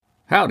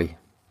Howdy.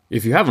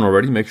 If you haven't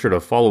already, make sure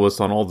to follow us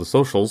on all the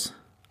socials.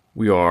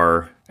 We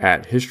are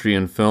at History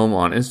and Film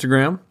on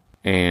Instagram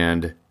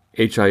and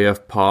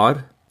HIF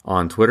Pod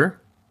on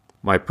Twitter.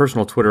 My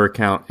personal Twitter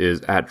account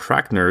is at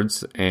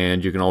TrackNerds,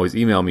 and you can always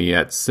email me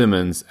at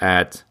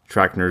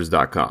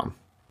simmons@tracknerds.com.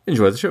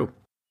 Enjoy the show.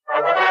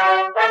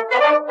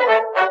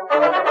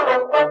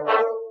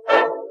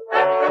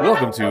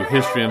 Welcome to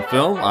History and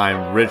Film.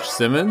 I'm Rich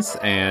Simmons,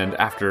 and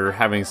after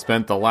having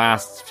spent the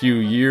last few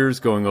years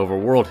going over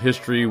world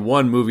history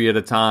one movie at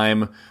a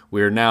time,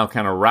 we're now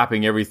kind of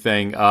wrapping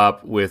everything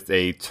up with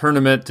a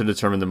tournament to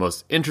determine the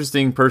most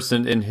interesting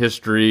person in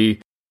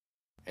history.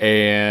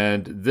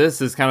 And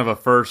this is kind of a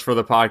first for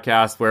the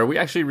podcast where we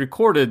actually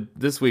recorded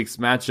this week's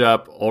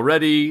matchup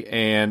already,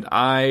 and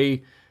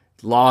I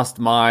lost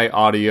my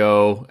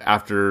audio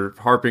after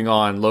harping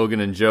on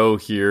Logan and Joe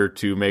here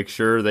to make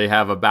sure they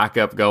have a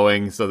backup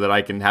going so that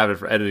I can have it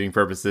for editing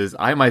purposes.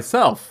 I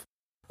myself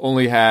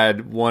only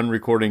had one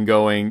recording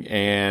going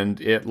and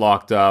it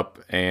locked up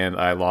and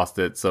I lost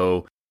it.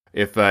 So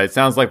if it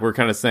sounds like we're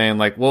kind of saying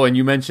like, well, and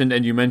you mentioned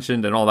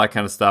and all that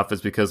kind of stuff,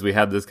 it's because we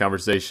had this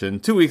conversation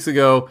 2 weeks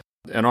ago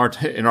in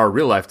our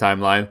real life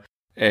timeline,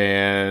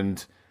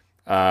 and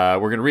we're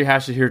going to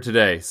rehash it here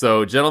today.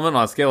 So, gentlemen,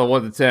 on a scale of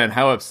 1 to 10,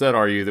 how upset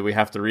are you that we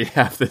have to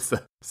rehab this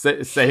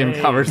same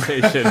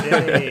conversation?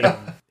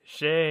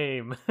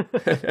 Shame.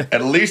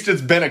 At least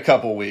it's been a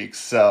couple weeks,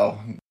 so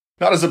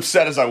not as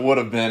upset as I would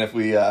have been if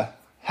we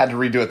had to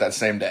redo it that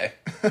same day.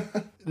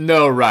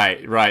 No,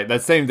 right.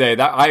 That same day.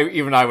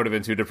 I would have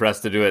been too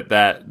depressed to do it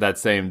that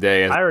same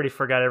day. I already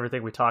forgot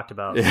everything we talked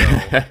about. So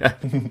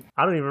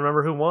I don't even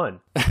remember who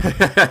won.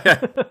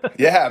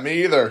 Yeah,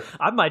 me either.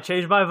 I might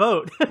change my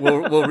vote.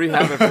 We'll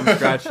rehab it from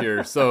scratch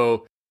here.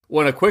 So,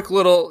 when a quick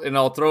little, and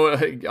I'll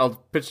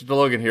pitch it to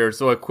Logan here.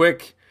 So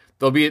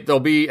there'll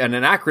be an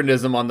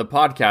anachronism on the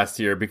podcast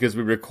here because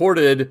we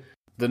recorded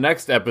the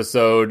next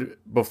episode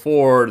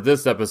before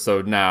this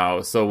episode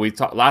now. So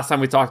last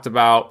time we talked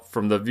about,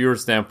 from the viewer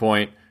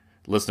standpoint,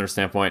 listener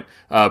standpoint,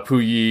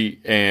 Puyi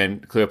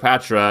and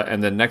Cleopatra,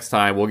 and then next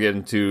time we'll get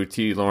into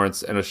T.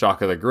 Lawrence and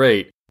Ashoka the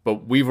Great.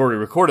 But we've already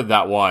recorded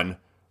that one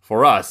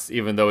for us,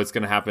 even though it's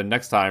going to happen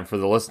next time for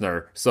the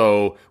listener.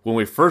 So when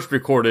we first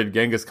recorded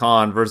Genghis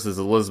Khan versus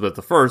Elizabeth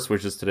I,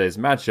 which is today's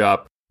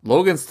matchup,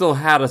 Logan still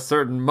had a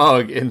certain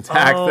mug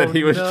intact that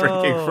he was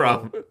drinking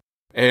from.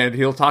 And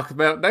he'll talk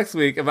about next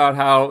week about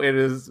how it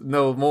is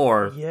no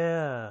more.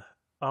 Yeah.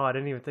 Oh, I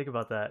didn't even think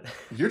about that.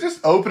 You're just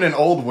opening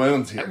old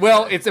wounds here.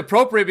 Well, it's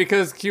appropriate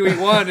because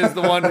QE1 is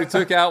the one who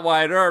took out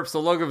Wyatt Earp, so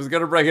Logan was going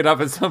to bring it up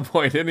at some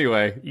point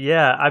anyway.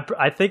 Yeah,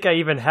 I think I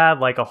even had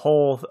like a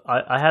whole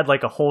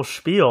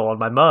spiel on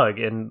my mug,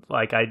 and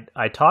like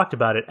I talked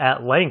about it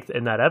at length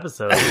in that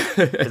episode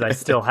because I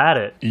still had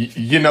it.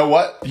 You know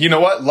what?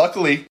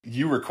 Luckily,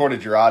 you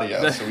recorded your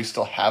audio, so we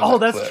still have. Oh,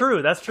 that that's clip.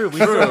 true. That's true. We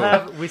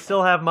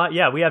still have my.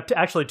 Yeah, we have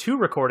actually 2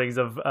 recordings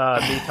of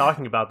me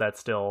talking about that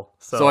still.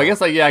 So I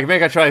guess I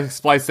can try to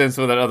splice in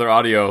some of that other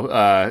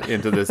audio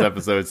into this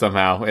episode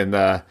somehow, and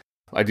I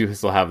do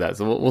still have that,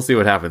 so we'll see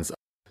what happens.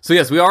 So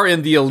yes, we are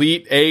in the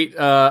Elite Eight.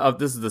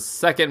 This is the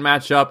second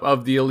matchup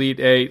of the Elite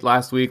Eight.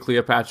 Last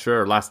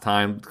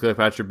time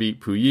Cleopatra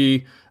beat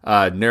Puyi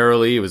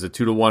narrowly. It was a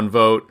 2-1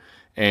 vote,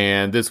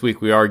 and this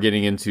week we are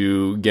getting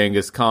into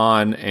Genghis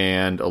Khan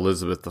and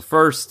Elizabeth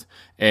I.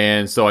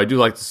 And so I do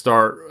like to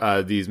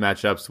start these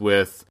matchups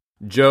with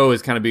Joe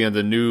as kind of being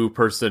the new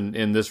person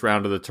in this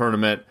round of the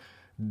tournament.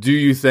 Do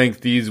you think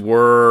these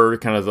were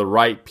kind of the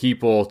right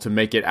people to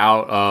make it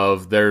out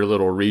of their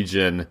little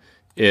region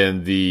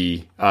in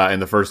the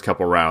first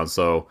couple rounds?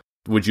 So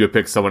would you have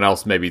picked someone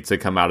else maybe to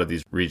come out of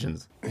these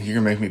regions? You're going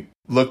to make me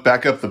look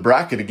back up the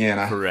bracket again.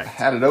 Correct. I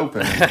had it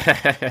open.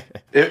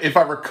 If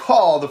I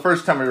recall, the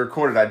first time we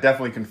recorded, I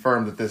definitely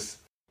confirmed that this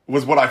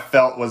was what I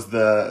felt was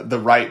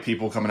the right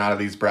people coming out of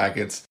these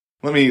brackets.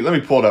 Let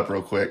me pull it up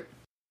real quick.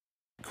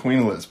 Queen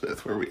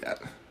Elizabeth, where are we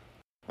at?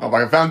 Oh,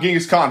 I found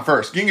Genghis Khan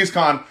first. Genghis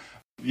Khan.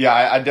 Yeah,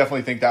 I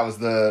definitely think that was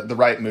the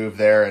right move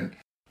there. And,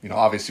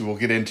 obviously we'll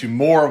get into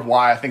more of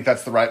why I think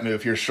that's the right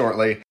move here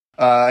shortly.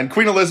 And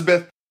Queen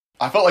Elizabeth,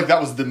 I felt like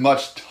that was the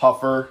much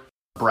tougher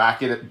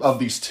bracket of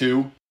these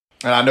two.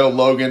 And I know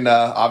Logan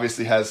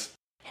obviously has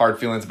hard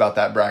feelings about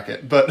that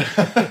bracket. But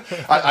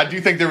I do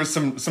think there was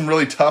some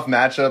really tough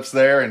matchups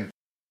there. And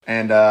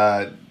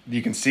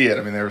you can see it.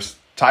 I mean, there was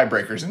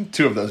tiebreakers in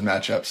 2 of those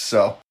matchups.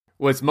 So.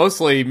 Well, it's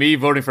mostly me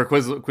voting for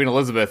Queen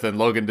Elizabeth and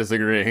Logan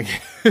disagreeing.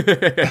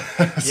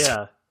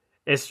 Yeah.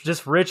 It's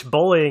just Rich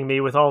bullying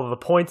me with all of the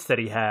points that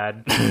he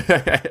had.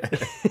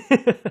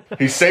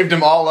 He saved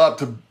them all up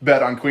to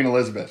bet on Queen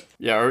Elizabeth.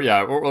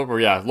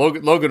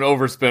 Logan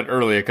overspent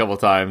early a couple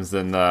times,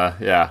 and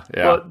yeah.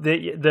 Well,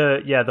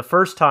 the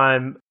first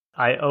time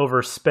I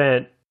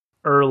overspent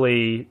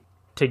early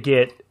to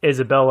get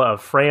Isabella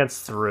of France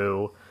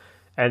through,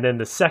 and then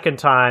the second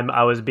time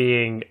I was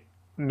being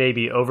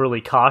maybe overly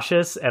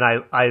cautious, and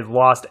I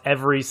lost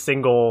every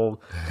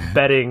single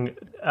betting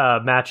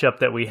matchup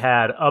that we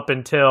had up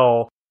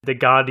until the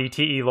Gandhi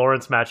T.E.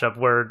 Lawrence matchup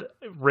where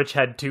Rich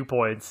had 2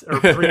 points or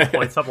 3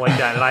 points, something like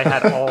that, and I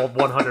had all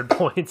 100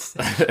 points.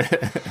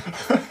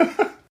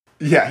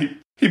 Yeah,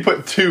 he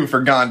put 2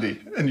 for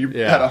Gandhi, and you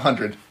had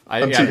 100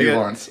 on T.E.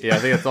 Lawrence. I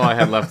think that's all I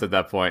had left at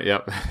that point.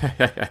 Yep.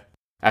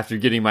 After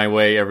getting my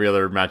way every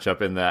other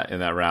matchup in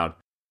that round.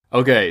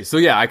 Okay, so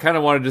yeah, I kind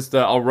of want to just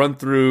I'll run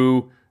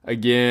through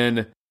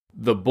again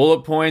the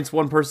bullet points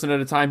one person at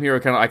a time here.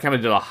 I kind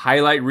of did a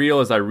highlight reel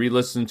as I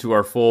re-listened to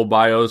our full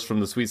bios from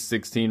the Sweet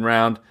 16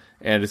 round,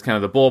 and just kind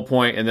of the bullet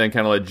point, and then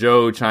kind of let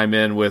Joe chime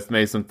in with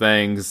maybe some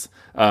things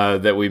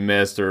that we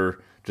missed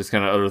or just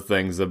kind of other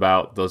things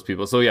about those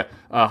people. So yeah,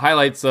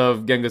 highlights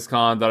of Genghis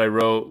Khan that I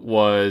wrote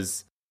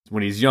was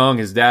when he's young,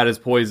 his dad is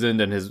poisoned,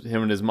 and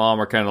him and his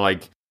mom are kind of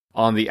like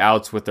on the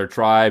outs with their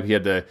tribe. He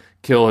had to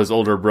kill his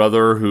older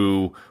brother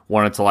who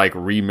wanted to like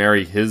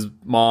remarry his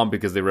mom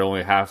because they were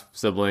only half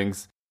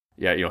siblings.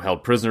 Yeah,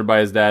 held prisoner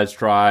by his dad's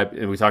tribe.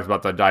 And we talked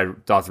about the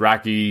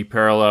Dothraki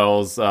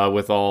parallels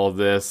with all of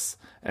this,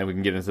 and we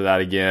can get into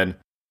that again.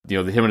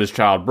 Him and his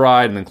child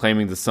bride, and then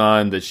claiming the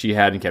son that she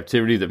had in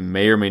captivity that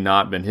may or may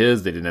not have been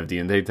his. They didn't have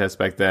DNA tests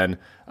back then.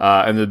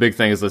 And the big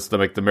thing is let's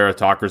make the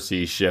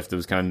meritocracy shift that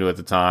was kind of new at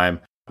the time,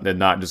 and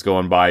not just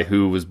going by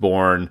who was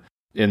born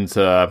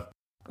into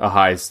a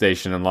high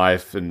station in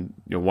life, and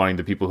wanting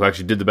the people who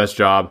actually did the best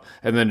job,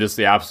 and then just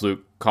the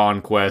absolute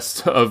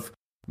conquest of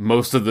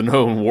most of the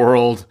known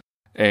world,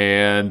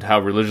 and how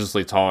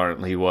religiously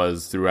tolerant he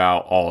was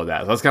throughout all of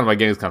that. So that's kind of my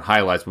Genghis Khan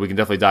highlights, but we can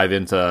definitely dive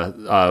into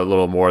a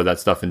little more of that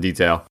stuff in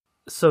detail.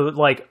 So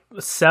like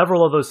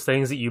several of those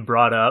things that you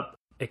brought up,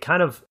 it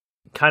kind of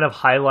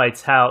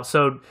highlights how,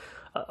 so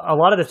a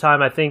lot of the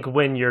time I think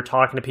when you're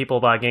talking to people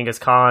about Genghis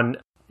Khan,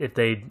 if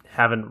they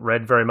haven't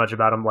read very much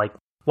about him,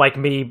 like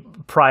me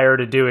prior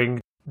to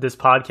doing this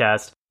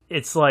podcast,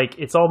 it's like,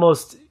 it's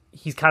almost,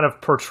 he's kind of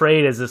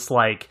portrayed as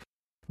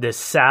this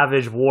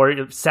savage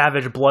warrior,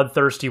 savage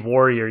bloodthirsty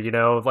warrior,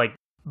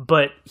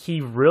 but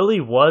he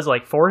really was,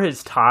 for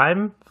his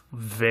time,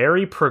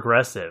 very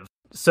progressive.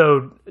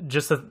 So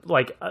just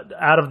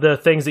out of the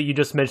things that you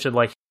just mentioned,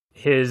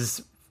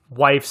 his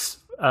wife's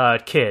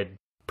kid,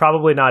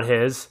 probably not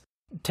his,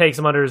 takes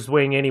him under his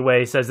wing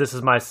anyway, says, this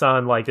is my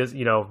son,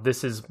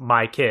 this is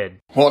my kid.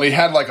 Well, he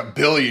had 1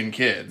 billion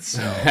kids.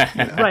 So.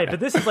 Right, but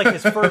this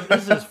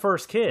is his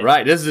first kid.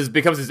 Right,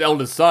 becomes his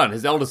eldest son.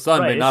 His eldest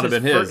son may not have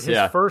been his.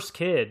 His first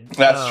kid.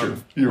 That's true.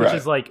 You're right.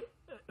 Which is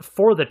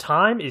for the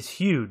time is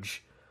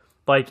huge.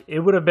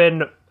 It would have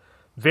been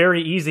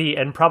very easy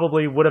and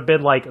probably would have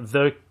been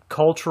the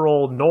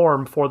cultural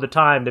norm for the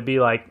time to be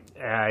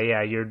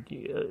yeah, you're,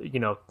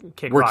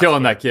 kick we're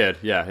killing kid. That kid.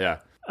 Yeah.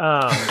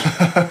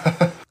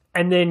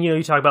 And then,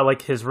 you talk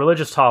about his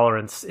religious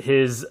tolerance,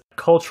 his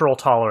cultural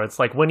tolerance.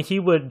 When he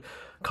would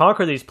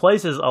conquer these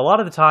places, a lot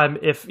of the time,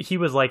 if he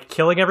was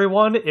killing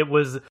everyone, it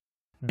was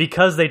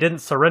because they didn't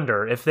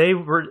surrender. If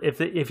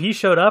he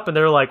showed up and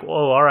they're like,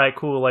 "Oh, all right,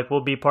 cool,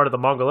 we'll be part of the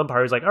Mongol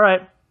Empire," he's like, "All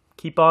right,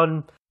 keep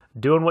on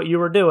doing what you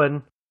were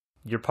doing.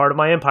 You're part of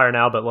my empire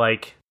now, but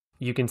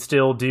you can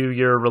still do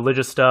your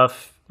religious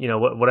stuff,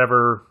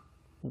 whatever,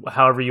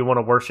 however you want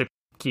to worship,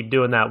 keep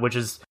doing that," which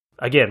is,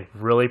 again,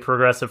 really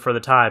progressive for the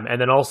time.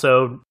 And then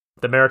also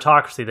the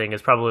meritocracy thing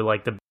is probably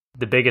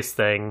the biggest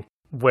thing,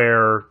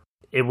 where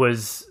it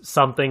was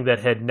something that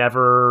had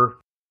never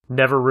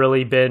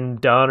really been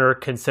done or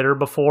considered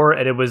before.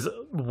 And it was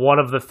one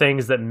of the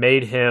things that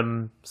made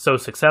him so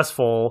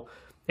successful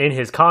in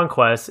his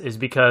conquests, is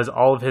because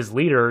all of his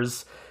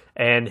leaders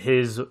and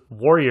his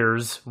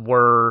warriors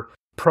were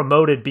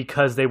promoted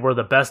because they were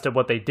the best at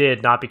what they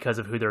did, not because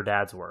of who their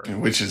dads were.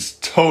 Which is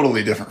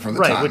totally different from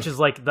the time. Right, which is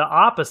the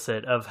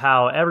opposite of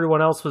how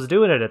everyone else was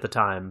doing it at the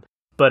time.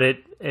 But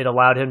it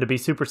allowed him to be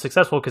super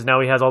successful because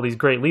now he has all these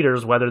great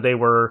leaders, whether they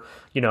were,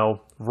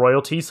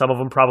 royalty, some of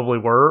them probably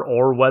were,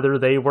 or whether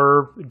they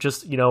were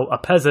just, a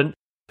peasant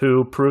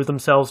who proved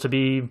themselves to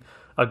be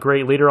a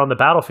great leader on the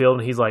battlefield.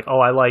 And he's like, oh,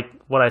 I like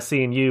what I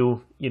see in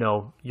you,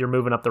 you're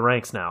moving up the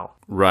ranks now.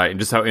 Right, and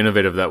just how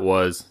innovative that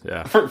was.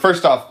 Yeah.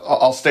 First off,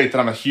 I'll state that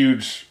I'm a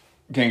huge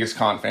Genghis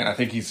Khan fan. I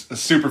think he's a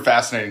super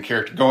fascinating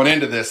character going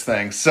into this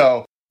thing.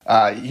 So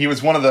he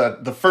was one of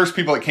the first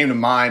people that came to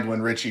mind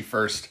when Richie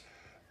first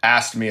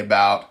asked me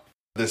about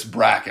this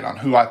bracket on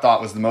who I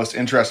thought was the most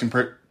interesting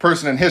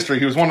person in history.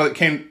 He was one that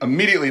came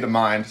immediately to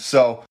mind.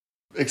 So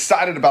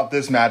excited about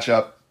this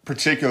matchup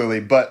particularly,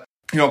 but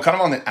kind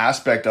of on the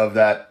aspect of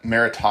that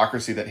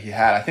meritocracy that he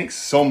had, I think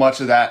so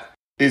much of that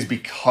is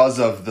because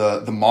of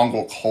the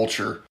Mongol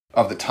culture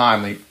of the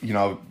time.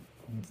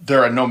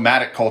 They're a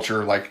nomadic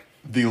culture,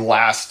 the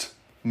last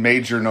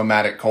major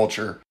nomadic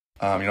culture.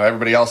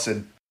 Everybody else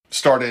had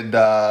started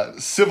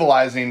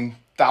civilizing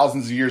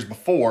thousands of years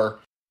before,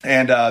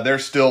 and they're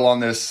still on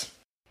this.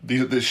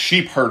 The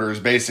sheep herders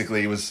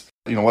basically was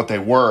what they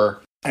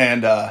were,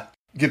 and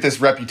get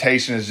this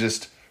reputation as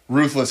just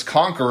ruthless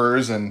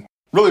conquerors, and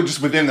really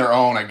just within their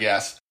own, I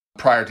guess.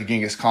 Prior to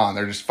Genghis Khan,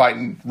 they're just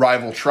fighting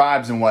rival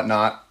tribes and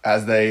whatnot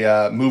as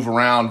they move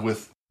around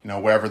with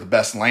wherever the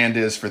best land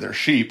is for their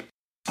sheep.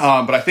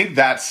 But I think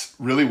that's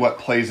really what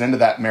plays into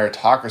that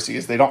meritocracy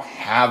is they don't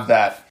have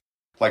that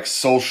like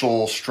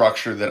social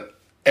structure that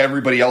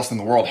everybody else in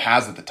the world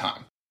has at the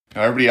time.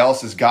 Everybody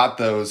else has got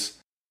those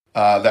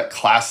that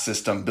class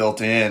system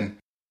built in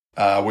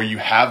where you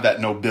have that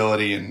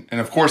nobility, and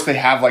of course they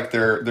have like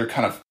their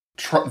kind of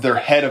their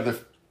head of the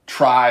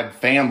tribe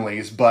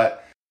families,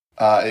 but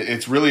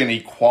it's really an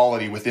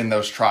equality within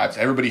those tribes.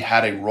 Everybody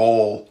had a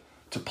role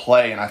to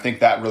play, and I think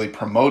that really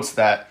promotes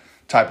that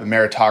type of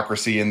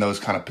meritocracy in those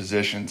kind of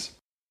positions.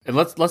 And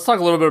let's talk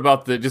a little bit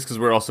about just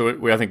because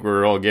I think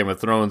we're all Game of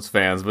Thrones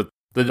fans, but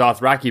the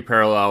Dothraki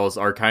parallels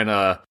are kind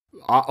of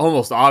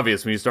almost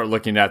obvious when you start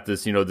looking at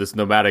this, this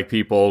nomadic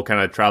people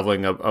kind of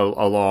traveling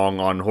along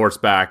on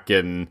horseback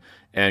and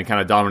kind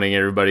of dominating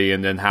everybody.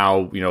 And then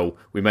how,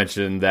 we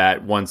mentioned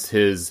that once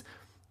his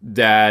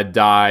dad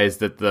dies,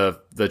 that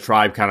the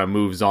tribe kind of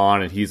moves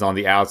on and he's on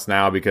the outs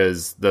now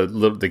because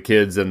the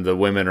kids and the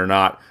women are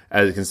not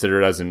as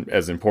considered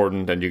as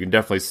important. And you can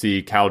definitely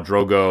see Khal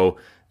Drogo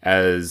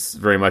as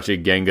very much a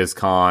Genghis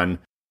Khan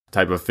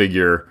type of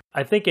figure.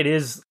 I think it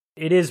is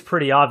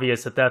pretty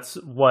obvious that that's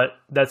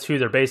who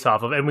they're based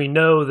off of. And we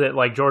know that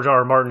like George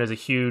R.R. Martin is a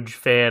huge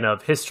fan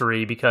of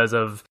history because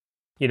of,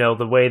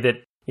 the way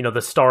that,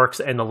 the Starks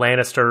and the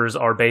Lannisters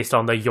are based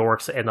on the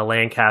Yorks and the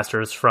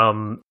Lancasters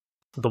from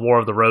the War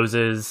of the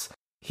Roses.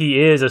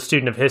 He is a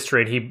student of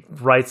history and he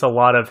writes a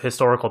lot of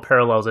historical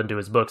parallels into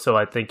his book. So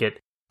I think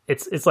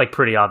it's like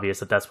pretty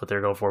obvious that that's what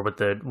they're going for with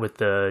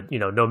the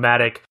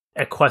nomadic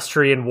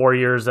equestrian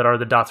warriors that are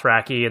the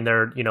Dothraki and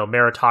their,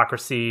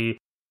 meritocracy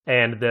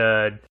and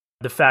the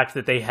fact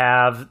that they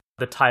have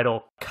the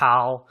title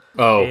Khal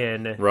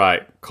in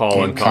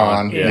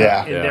Khan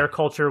in their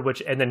culture,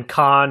 and then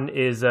Khan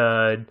is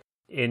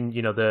in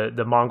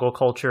the Mongol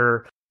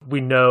culture.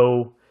 We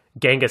know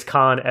Genghis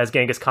Khan as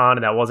Genghis Khan,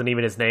 and that wasn't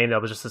even his name,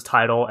 that was just his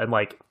title. And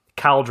like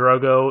Khal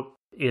Drogo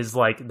is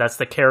like that's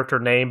the character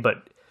name, but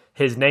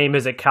his name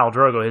isn't Khal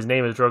Drogo. His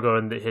name is Drogo,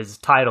 and his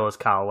title is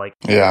Khal.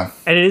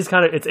 And it is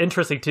it's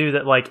interesting too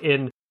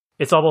that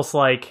it's almost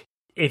like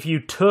if you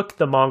took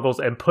the Mongols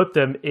and put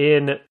them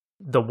in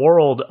the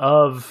world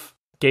of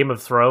Game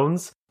of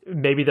Thrones,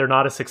 maybe they're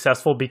not as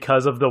successful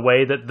because of the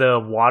way that the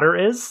water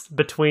is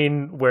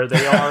between where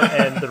they are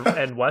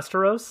and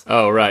Westeros.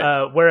 Oh,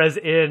 right. Whereas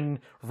in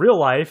real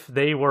life,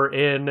 they were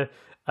in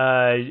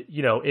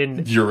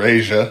in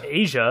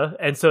Asia,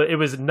 and so it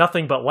was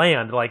nothing but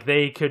land. Like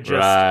they could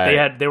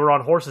just they were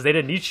on horses. They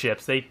didn't need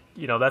ships.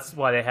 That's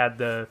why they had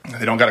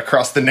they don't got to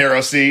cross the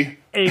narrow sea.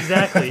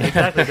 Exactly. They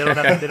don't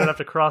have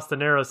to cross the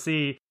narrow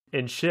sea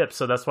in ships.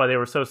 So that's why they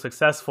were so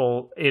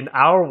successful in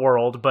our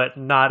world, but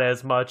not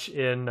as much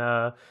in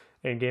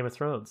Game of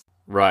Thrones.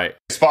 Right.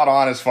 Spot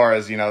on as far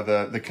as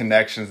the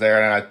connections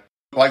there, and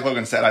like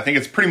Logan said, I think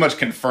it's pretty much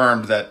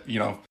confirmed that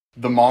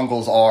the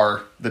Mongols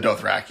are the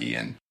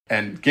Dothraki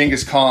and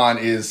Genghis Khan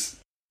is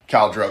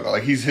Khal Drogo.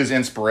 Like he's his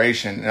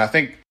inspiration. And I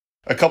think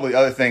a couple of the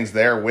other things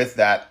there with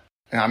that,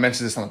 and I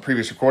mentioned this on the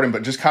previous recording,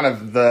 but just kind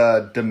of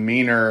the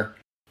demeanor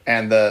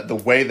and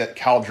the way that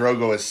Khal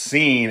Drogo is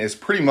seen is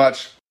pretty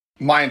much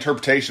my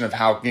interpretation of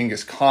how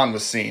Genghis Khan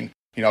was seen.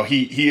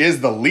 He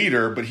is the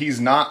leader, but he's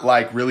not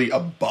like really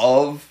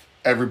above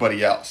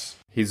everybody else.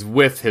 He's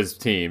with his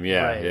team.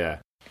 Yeah. Right. Yeah.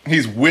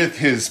 He's with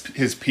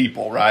his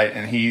people. Right.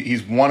 And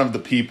he's one of the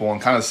people,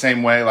 and kind of the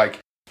same way, like,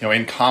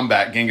 in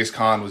combat, Genghis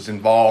Khan was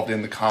involved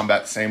in the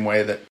combat the same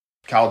way that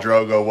Khal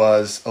Drogo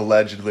was,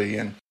 allegedly.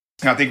 And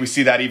I think we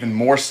see that even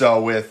more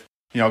so with,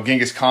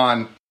 Genghis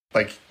Khan.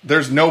 Like,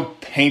 there's no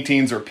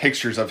paintings or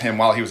pictures of him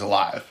while he was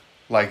alive.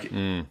 Like,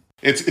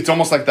 it's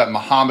almost like that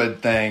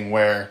Muhammad thing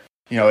where,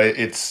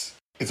 it's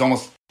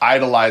almost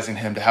idolizing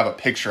him to have a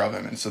picture of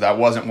him. And so that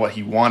wasn't what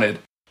he wanted.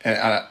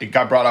 And it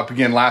got brought up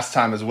again last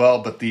time as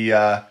well, but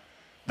the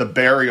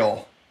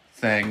burial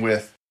thing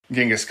with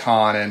Genghis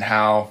Khan and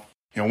how,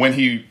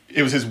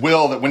 it was his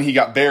will that when he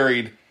got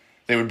buried,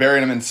 they would bury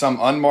him in some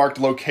unmarked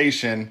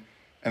location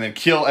and then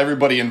kill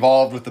everybody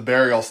involved with the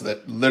burial so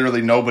that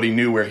literally nobody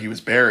knew where he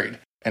was buried.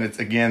 And it's,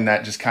 again,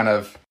 that just kind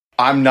of,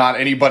 I'm not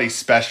anybody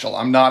special.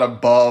 I'm not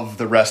above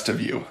the rest of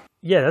you.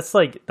 Yeah, that's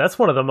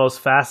one of the most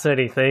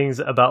fascinating things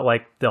about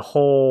the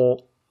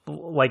whole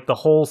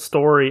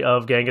story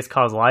of Genghis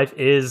Khan's life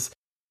is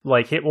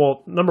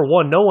number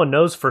one, no one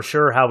knows for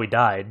sure how he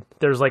died.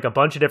 There's a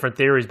bunch of different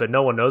theories, but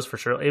no one knows for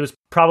sure. It was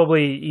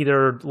probably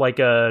either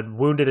a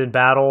wounded in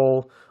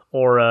battle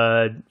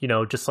or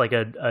just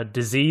a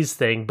disease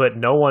thing, but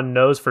no one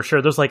knows for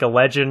sure. There's a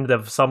legend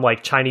of some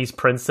Chinese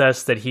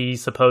princess that he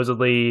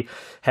supposedly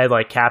had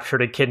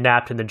captured and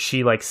kidnapped, and then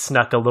she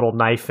snuck a little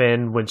knife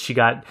in when she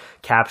got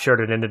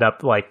captured and ended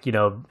up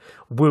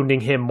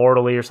wounding him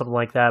mortally or something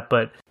like that.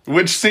 But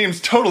which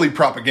seems totally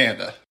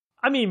propaganda.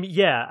 I mean,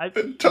 yeah.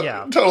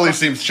 Totally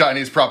seems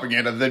Chinese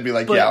propaganda. They'd be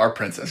our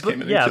princess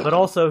came in and killed him. But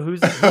also,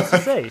 who's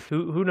to say?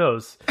 Who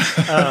knows?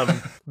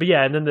 But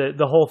yeah, and then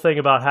the whole thing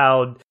about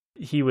how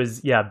he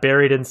was,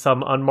 buried in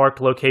some unmarked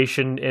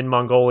location in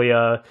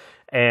Mongolia,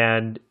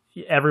 and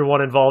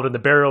everyone involved in the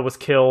burial was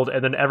killed,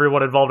 and then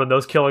everyone involved in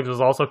those killings was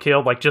also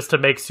killed, just to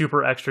make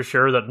super extra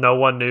sure that no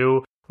one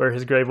knew where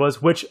his grave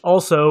was. Which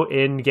also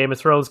in Game of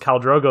Thrones, Khal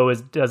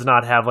Drogo does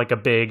not have like a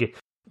big,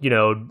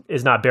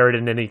 is not buried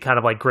in any kind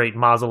of like great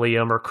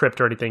mausoleum or crypt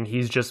or anything.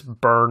 He's just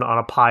burned on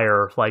a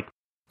pyre, like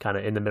kind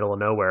of in the middle of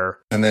nowhere.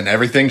 And then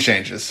everything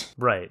changes.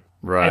 Right.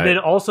 Right. And then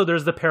also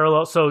there's the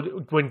parallel. So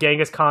when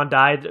Genghis Khan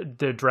died,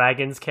 the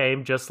dragons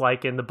came just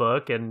like in the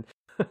book, and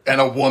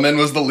a woman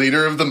was the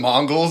leader of the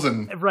Mongols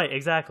and right,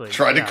 exactly.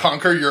 Tried to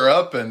conquer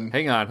Europe and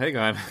Hang on.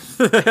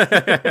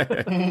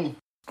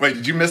 Wait,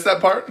 did you miss that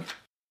part?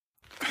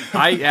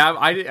 I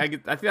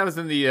think that was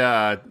in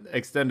the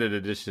extended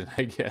edition,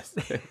 I guess.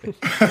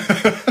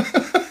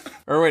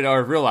 Or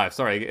real life.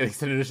 Sorry,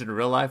 extended edition of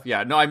real life.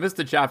 Yeah, no, I missed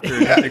the chapter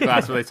in history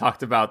class where they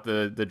talked about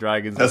the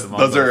dragons. Those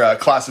are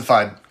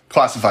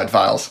classified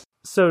files.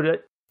 So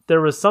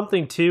there was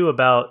something too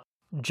about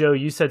Joe.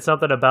 You said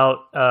something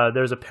about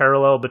there's a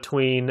parallel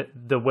between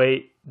the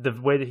way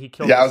that he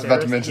killed. Yeah, I was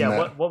about to mention that.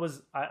 Yeah, what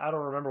was I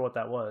don't remember what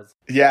that was.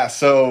 Yeah,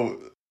 so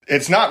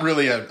it's not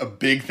really a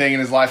big thing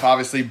in his life,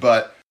 obviously,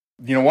 but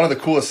one of the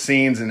coolest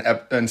scenes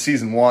in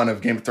season 1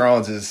 of Game of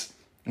Thrones is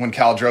when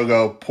Khal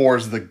Drogo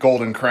pours the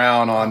golden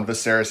crown on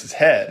Viserys'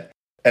 head.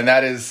 And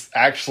that is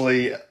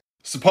actually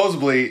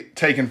supposedly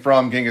taken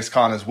from Genghis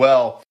Khan as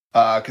well,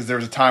 because there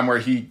was a time where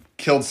he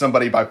killed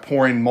somebody by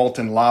pouring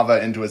molten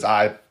lava into his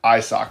eye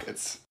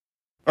sockets.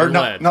 Or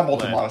not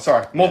molten lava,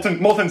 sorry.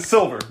 Molten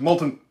silver.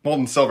 Molten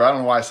silver. I don't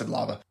know why I said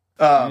lava.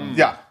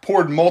 Yeah,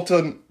 poured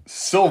molten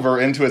silver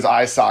into his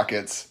eye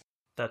sockets.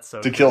 That's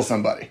so to kill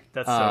somebody.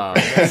 That's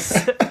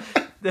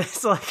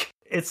so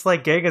it's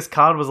like Genghis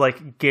Khan was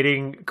like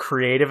getting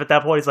creative at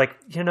that point. He's like,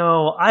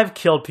 I've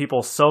killed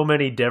people so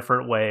many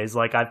different ways.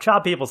 Like I've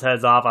chopped people's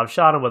heads off. I've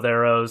shot them with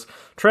arrows,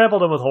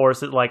 trampled them with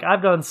horses. Like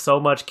I've done so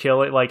much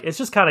killing. Like it's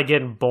just kind of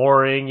getting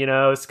boring,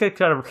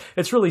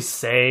 it's really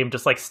same.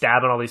 Just like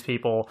stabbing all these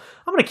people.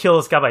 I'm going to kill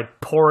this guy by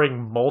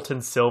pouring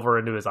molten silver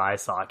into his eye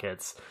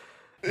sockets.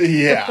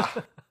 Yeah.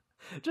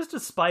 Just to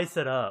spice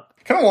it up.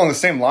 Kind of along the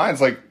same lines.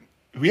 Like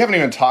we haven't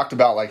even talked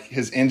about like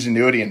his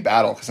ingenuity in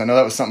battle. Cause I know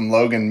that was something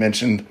Logan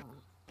mentioned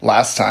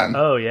last time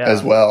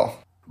as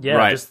well. Yeah,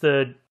 right. Just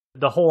the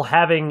whole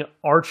having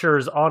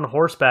archers on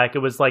horseback, it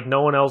was like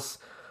no one else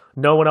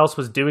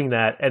was doing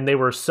that, and they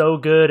were so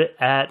good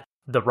at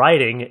the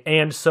riding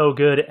and so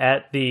good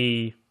at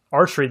the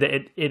archery that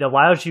it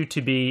allows you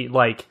to be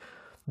like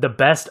the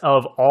best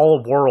of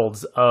all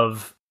worlds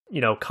of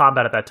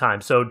combat at that time.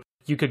 So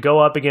you could go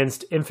up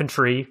against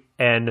infantry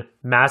and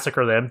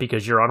massacre them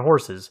because you're on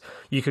horses.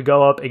 You could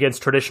go up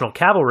against traditional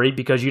cavalry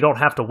because you don't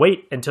have to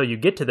wait until you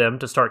get to them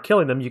to start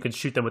killing them. You can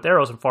shoot them with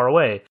arrows from far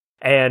away.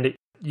 And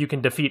you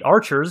can defeat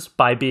archers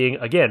by being,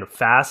 again,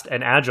 fast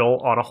and agile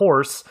on a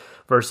horse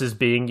versus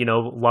being,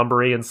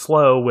 lumbery and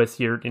slow with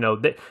your,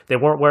 they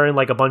weren't wearing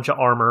like a bunch of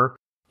armor.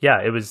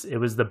 Yeah, it was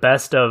the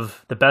best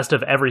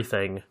of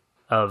everything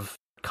of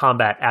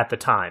combat at the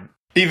time.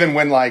 Even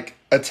when like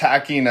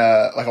attacking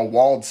a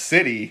walled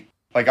city,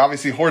 like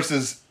obviously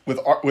horses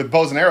with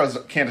bows and arrows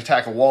can't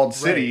attack a walled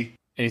city. Right.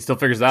 And he still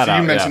figures that out.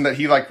 So you mentioned that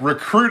he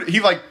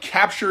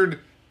captured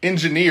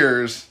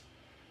engineers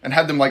and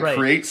had them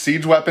create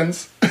siege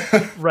weapons.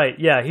 Right.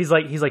 Yeah. He's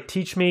like,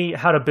 teach me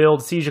how to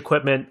build siege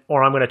equipment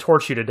or I'm going to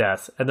torch you to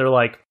death. And they're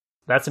like,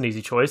 that's an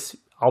easy choice.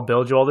 I'll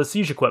build you all this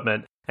siege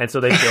equipment. And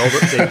so they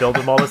build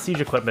them all the siege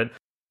equipment.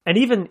 And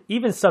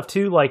even stuff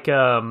too, like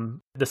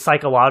the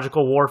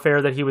psychological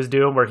warfare that he was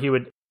doing, where he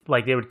would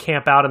they would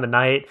camp out in the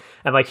night,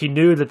 and like he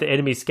knew that the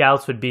enemy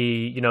scouts would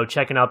be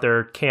checking out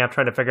their camp,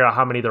 trying to figure out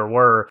how many there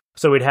were.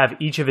 So he'd have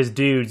each of his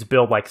dudes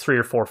build like 3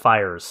 or 4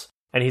 fires,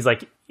 and he's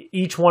like,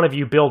 each one of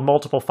you build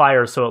multiple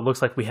fires, so it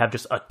looks like we have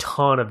just a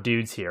ton of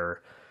dudes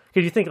here.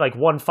 Because you think like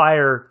one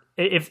fire,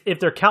 if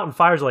they're counting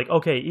fires, like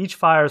okay, each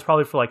fire is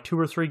probably for like 2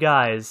 or 3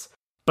 guys,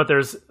 but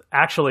there's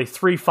actually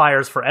 3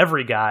 fires for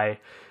every guy.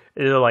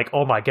 They're like,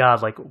 oh my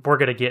god, like we're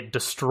gonna get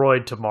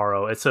destroyed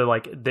tomorrow. And so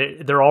like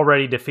they're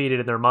already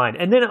defeated in their mind.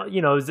 And then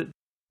is it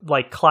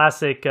like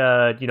classic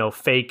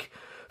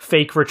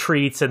fake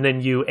retreats, and then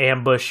you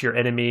ambush your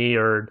enemy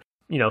or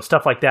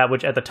stuff like that,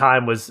 which at the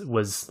time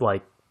was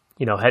like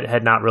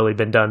had not really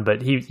been done.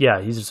 But he's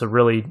just a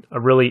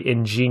really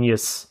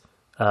ingenious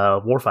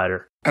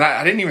warfighter. And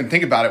I didn't even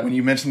think about it when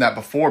you mentioned that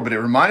before, but it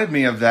reminded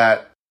me of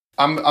that.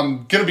 I'm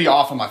going to be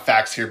off on my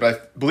facts here,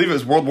 but I believe it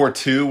was World War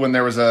II when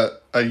there was a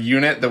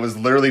unit that was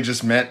literally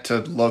just meant to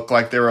look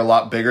like they were a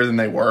lot bigger than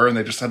they were, and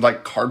they just had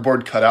like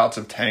cardboard cutouts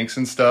of tanks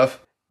and stuff.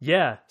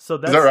 Yeah, so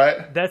that's, is that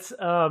right? That's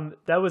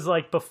that was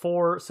like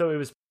before, so it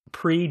was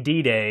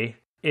pre-D-Day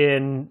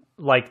in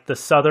like the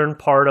southern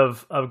part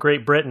of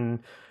Great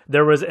Britain.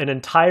 There was an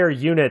entire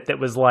unit that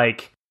was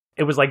like,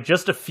 it was like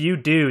just a few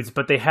dudes,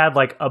 but they had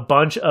like a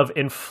bunch of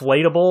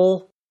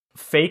inflatable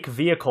fake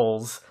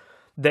vehicles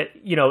that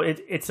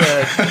it's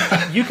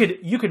a you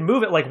could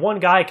move it, like one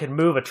guy could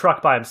move a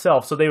truck by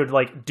himself, so they would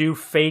like do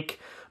fake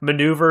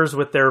maneuvers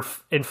with their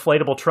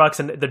inflatable trucks,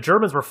 and the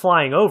Germans were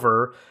flying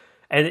over,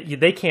 and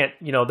they can't,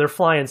 they're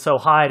flying so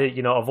high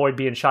to avoid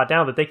being shot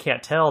down that they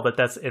can't tell that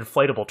that's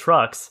inflatable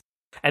trucks.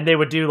 And they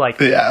would do like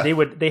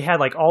they had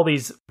like all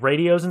these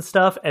radios and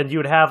stuff, and you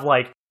would have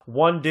like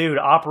one dude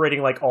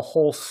operating like a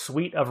whole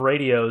suite of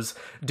radios,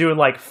 doing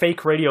like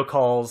fake radio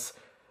calls,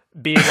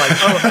 being like,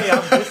 oh, hey,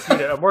 I'm this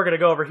unit, and we're going to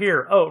go over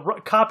here. Oh,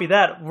 copy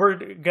that. We're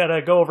going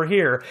to go over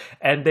here.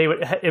 And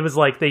it was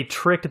like they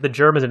tricked the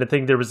Germans into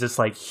thinking there was this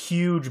like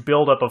huge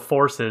buildup of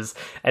forces,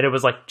 and it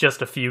was like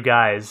just a few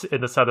guys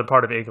in the southern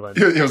part of England.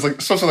 It was like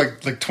supposed to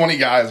like 20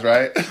 guys,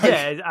 right?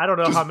 Yeah, I don't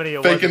know how many it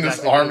was. Faking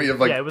this army of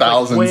like it was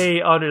thousands. Like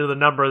way under the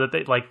number that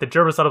they like. The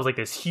Germans thought it was like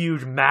this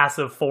huge,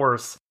 massive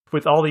force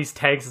with all these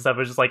tanks and stuff. It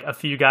was just like a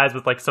few guys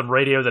with like some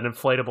radios and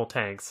inflatable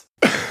tanks.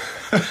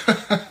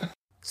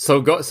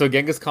 So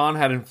Genghis Khan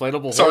had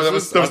inflatable horses? Sorry, that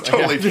was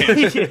totally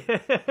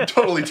tangent.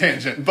 Totally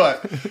tangent.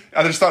 But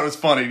I just thought it was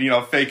funny,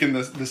 faking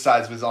the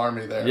size of his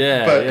army there.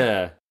 Yeah, but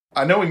yeah.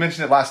 I know we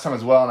mentioned it last time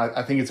as well, and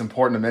I think it's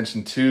important to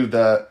mention too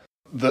the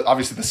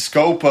obviously the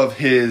scope of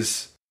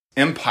his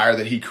empire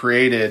that he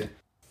created,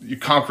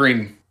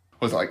 conquering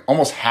was like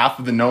almost half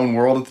of the known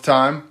world at the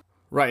time.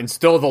 Right, and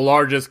still the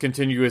largest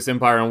contiguous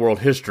empire in world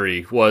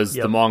history was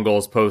the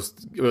Mongols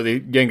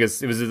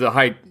Genghis. It was the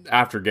height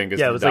after Genghis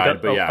died. Yeah, it was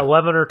like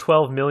 11 or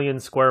 12 million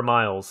square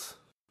miles,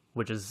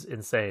 which is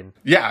insane.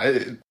 Yeah,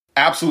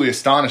 absolutely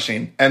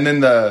astonishing. And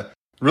then the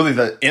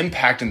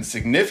impact and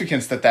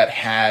significance that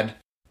had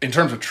in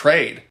terms of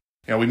trade.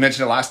 We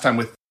mentioned it last time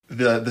with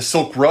the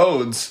Silk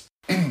Roads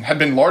had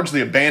been largely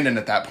abandoned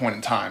at that point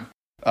in time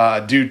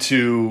due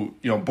to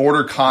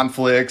border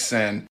conflicts,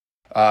 and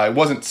it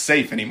wasn't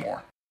safe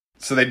anymore.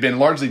 So they'd been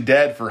largely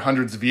dead for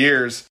hundreds of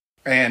years,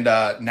 and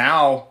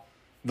now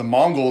the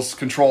Mongols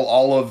control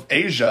all of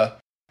Asia,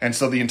 and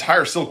so the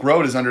entire Silk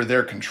Road is under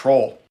their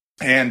control.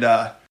 And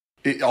all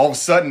of a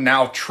sudden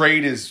now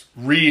trade is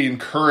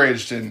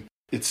re-encouraged, and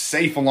it's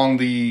safe along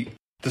the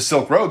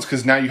Silk Roads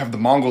because now you have the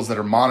Mongols that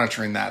are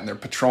monitoring that, and they're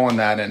patrolling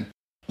that. And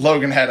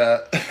Logan had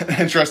an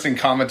interesting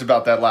comment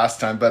about that last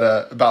time,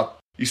 but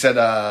you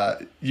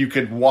said you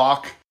could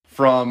walk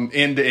from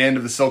end to end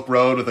of the Silk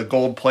Road with a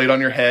gold plate on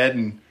your head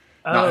and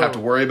not have to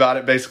worry about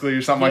it, basically,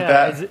 or something like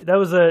that.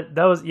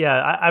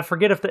 I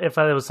forget if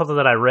it was something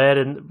that I read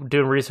and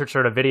doing research or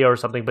in a video or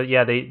something, but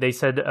yeah, they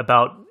said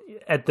about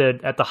at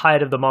the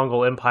height of the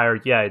Mongol Empire,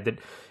 that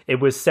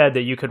it was said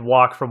that you could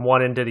walk from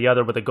one end to the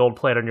other with a gold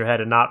plate on your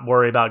head and not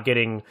worry about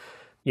getting,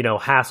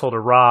 hassled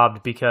or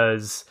robbed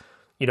because,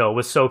 it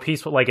was so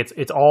peaceful. Like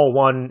it's all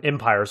one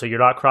empire, so you're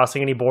not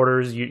crossing any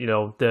borders.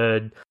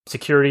 The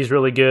security is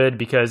really good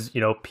because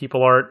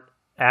people aren't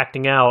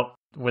acting out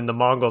when the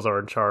Mongols are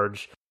in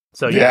charge.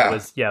 So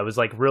it was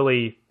like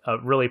really a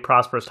really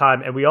prosperous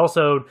time. And we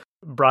also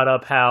brought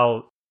up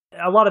how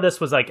a lot of this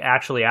was like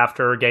actually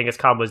after Genghis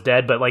Khan was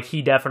dead, but like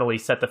he definitely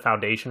set the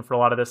foundation for a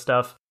lot of this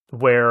stuff,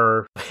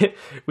 where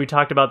we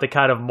talked about the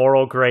kind of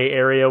moral gray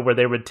area where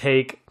they would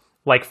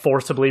like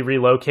forcibly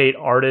relocate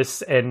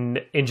artists and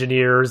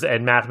engineers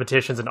and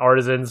mathematicians and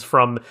artisans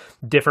from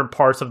different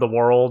parts of the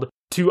world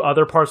to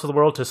other parts of the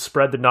world to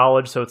spread the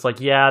knowledge. So it's like,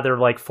 they're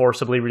like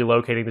forcibly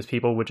relocating these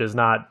people, which is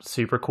not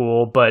super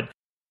cool, but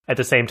at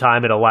the same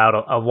time, it allowed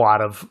a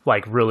lot of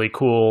like really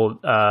cool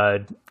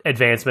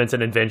advancements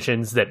and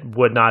inventions that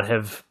would not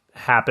have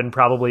happened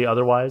probably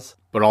otherwise.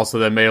 But also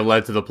that may have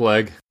led to the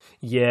plague.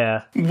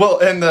 Yeah. Well,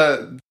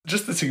 and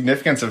just the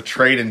significance of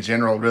trade in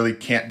general really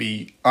can't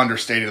be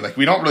understated. Like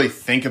we don't really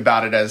think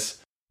about it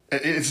as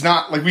it's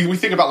not like we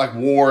think about like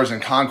wars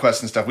and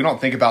conquests and stuff. We don't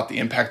think about the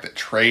impact that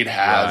trade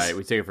has. Right,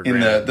 we take it for in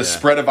granted. the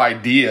spread of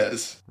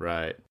ideas.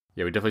 Right.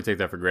 Yeah, we definitely take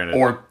that for granted.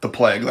 Or the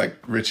plague, like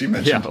Richie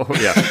mentioned.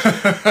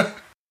 Yeah.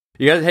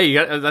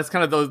 That's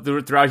kind of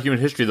throughout human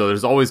history, though.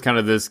 There's always kind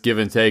of this give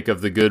and take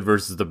of the good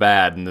versus the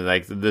bad, and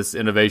like this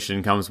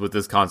innovation comes with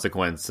this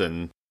consequence,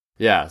 and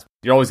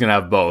you're always going to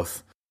have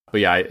both.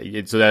 But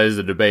so that is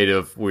a debate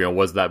of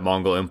was that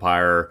Mongol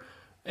Empire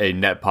a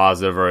net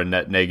positive or a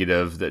net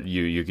negative that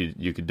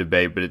you could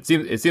debate. But it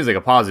seems like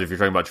a positive if you're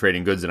talking about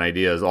trading goods and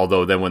ideas.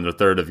 Although then when a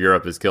third of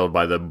Europe is killed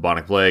by the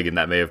bubonic plague, and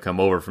that may have come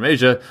over from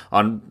Asia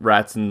on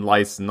rats and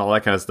lice and all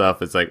that kind of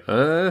stuff, it's like,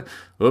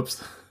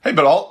 whoops. Hey,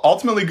 but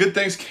ultimately good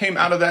things came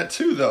out of that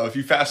too, though, if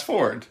you fast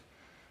forward.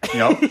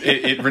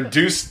 It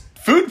reduced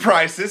food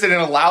prices and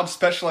it allowed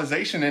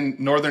specialization in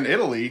northern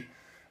Italy,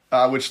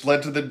 which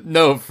led to the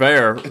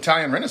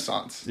Italian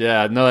Renaissance.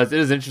 Yeah, no, it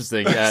is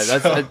interesting. Yeah,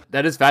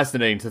 that is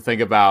fascinating to think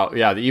about.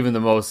 Yeah, even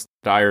the most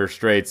dire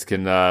straits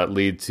can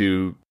lead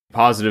to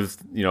positive,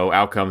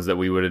 outcomes that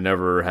we would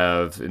never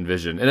have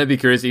envisioned. And I'd be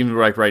curious, even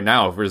like right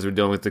now, if we're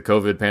dealing with the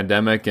COVID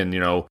pandemic and,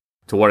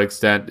 to what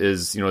extent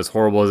is, as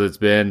horrible as it's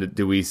been,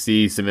 do we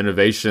see some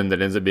innovation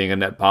that ends up being a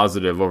net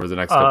positive over the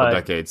next couple of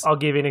decades? I'll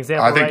give you an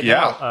example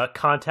now.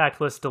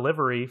 Contactless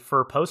delivery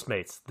for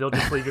Postmates. They'll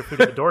just leave your food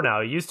at the door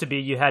now. It used to be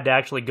you had to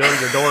actually go to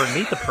your door and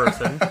meet the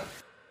person.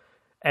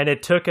 And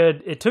it took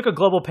a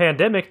global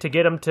pandemic to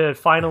get them to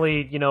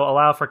finally,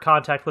 allow for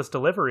contactless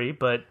delivery.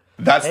 But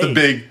that's the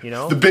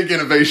big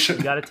innovation.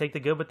 You got to take the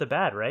good with the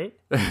bad, right?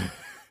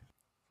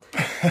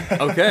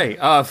 Okay.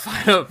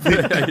 Final.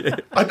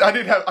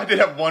 I did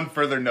have one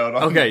further note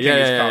on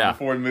Genghis Khan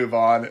before we move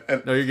on.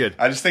 And no, you're good.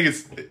 I just think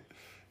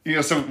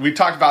it's so we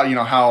talked about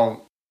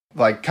how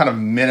like kind of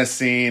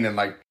menacing and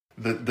like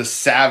the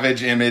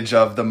savage image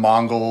of the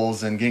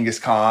Mongols and Genghis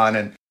Khan,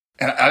 and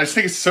I just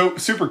think it's so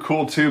super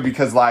cool too,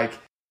 because like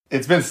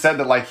it's been said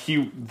that like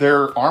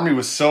their army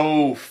was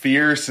so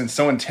fierce and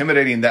so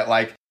intimidating that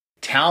like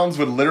towns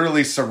would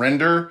literally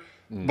surrender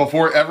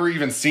before ever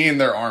even seeing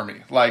their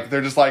army. Like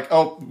they're just like,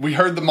 oh, we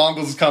heard the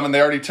Mongols coming,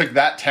 they already took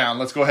that town,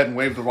 let's go ahead and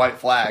wave the white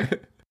flag.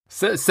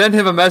 Send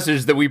him a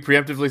message that we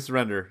preemptively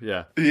surrender.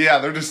 Yeah,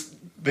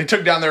 they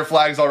took down their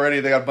flags already.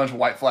 They got a bunch of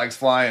white flags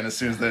flying as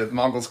soon as the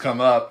Mongols come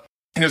up.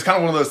 And it was kind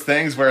of one of those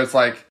things where it's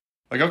like,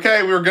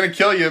 okay, we were going to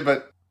kill you,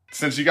 but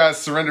since you guys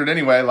surrendered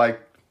anyway,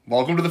 like,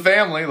 welcome to the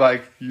family.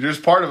 Like, you're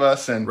just part of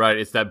us. And right,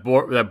 it's that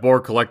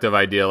Borg collective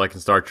idea, like in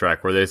Star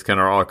Trek, where they just kind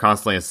of are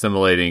constantly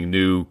assimilating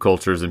new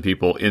cultures and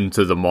people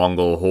into the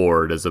Mongol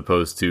horde, as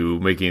opposed to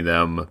making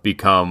them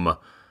become.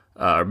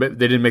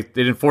 They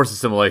didn't force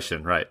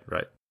assimilation. Right.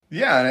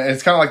 Yeah, and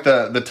it's kind of like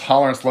the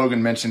tolerance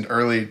Logan mentioned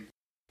early.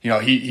 You know,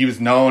 he was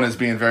known as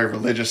being very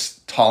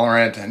religious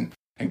tolerant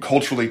and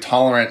culturally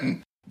tolerant.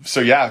 And so,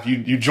 yeah, if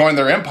you join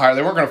their empire,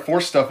 they weren't going to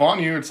force stuff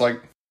on you. It's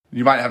like,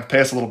 you might have to pay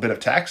us a little bit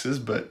of taxes,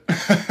 but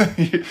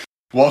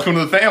welcome to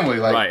the family.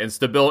 Like, right, and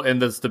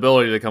the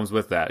stability that comes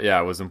with that, yeah,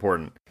 was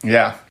important.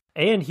 Yeah.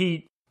 And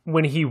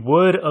when he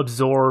would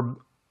absorb,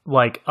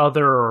 like,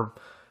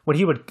 when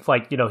he would,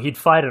 like, you know, he'd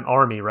fight an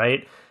army,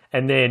 right?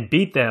 And then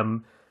beat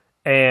them,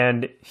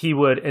 and he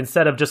would,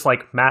 instead of just,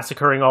 like,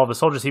 massacring all the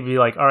soldiers, he'd be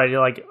like, all right,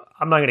 you're like,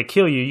 I'm not going to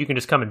kill you, you can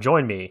just come and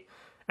join me.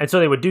 And so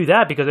they would do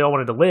that because they all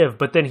wanted to live,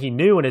 but then he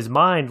knew in his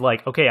mind,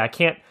 like, okay, I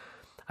can't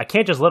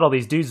just let all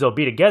these dudes they'll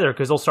be together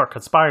because they'll start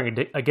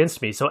conspiring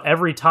against me. So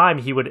every time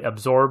he would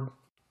absorb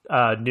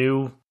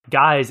new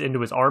guys into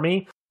his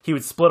army, he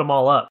would split them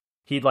all up.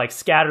 He'd like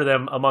scatter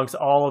them amongst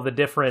all of the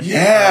different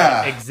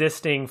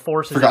existing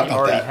forces that he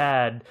already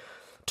had,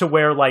 to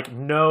where like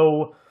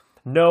no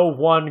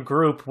one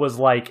group was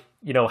like,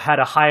 you know, had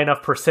a high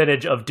enough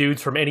percentage of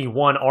dudes from any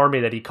one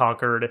army that he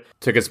conquered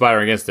to conspire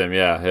against him.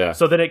 Yeah.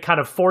 So then it kind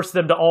of forced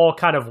them to all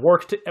kind of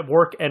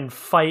work and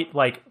fight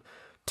like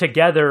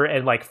together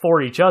and like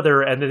for each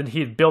other, and then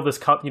he'd build this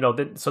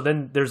so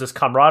then there's this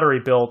camaraderie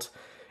built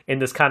in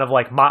this kind of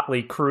like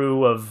motley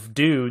crew of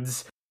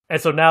dudes,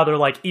 and so now they're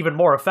like even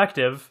more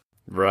effective,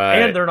 right?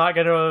 And they're not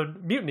going to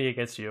mutiny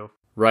against you,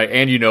 right?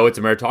 And you know, it's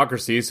a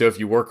meritocracy, so if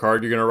you work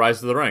hard, you're going to rise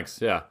to the ranks.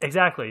 Yeah,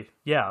 exactly.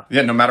 Yeah,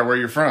 no matter where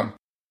you're from.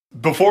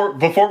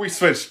 Before we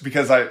switch,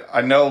 because I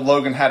know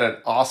Logan had an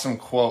awesome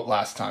quote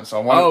last time, so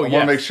I want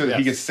to make sure that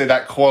he gets to say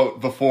that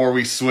quote before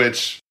we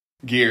switch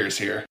gears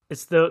here.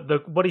 It's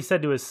the what he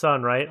said to his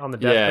son, right, on the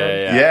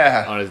deathbed.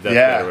 Yeah, on his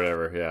deathbed or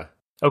whatever. Yeah.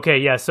 Okay.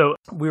 Yeah. So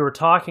we were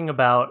talking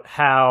about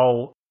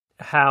how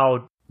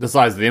the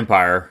size of the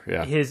empire.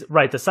 Yeah.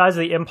 The size of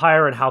the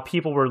empire, and how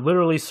people were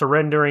literally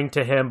surrendering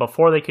to him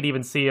before they could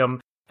even see him,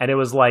 and it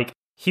was like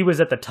he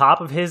was at the top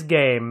of his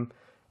game.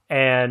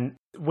 And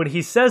when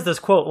he says this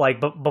quote,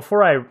 like,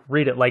 before I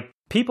read it, like,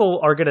 people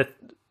are gonna,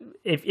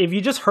 if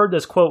you just heard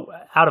this quote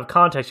out of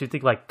context, you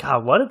think like,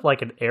 God, what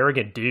like an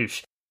arrogant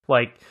douche.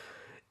 Like,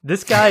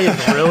 this guy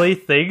really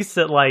thinks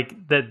that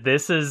like that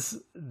this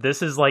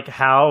is like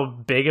how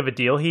big of a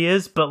deal he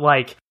is, but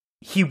like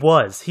he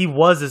was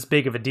this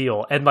big of a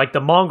deal, and like the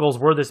Mongols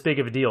were this big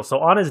of a deal. So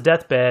on his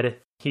deathbed,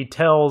 he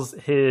tells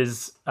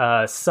his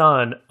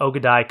son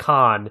Ogadai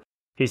Khan,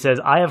 he says,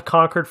 "I have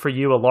conquered for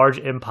you a large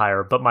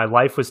empire, but my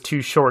life was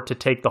too short to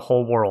take the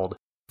whole world.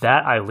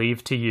 That I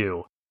leave to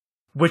you,"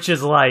 which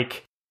is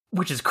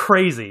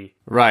crazy.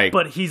 Right.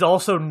 But he's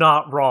also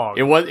not wrong.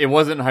 It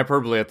wasn't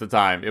hyperbole at the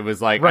time. It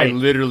was like, right. I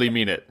literally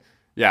mean it.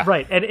 Yeah.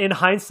 Right. And in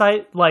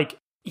hindsight, like,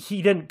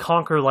 he didn't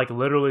conquer like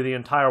literally the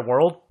entire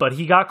world, but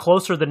he got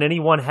closer than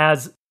anyone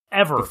has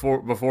ever.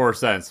 Before or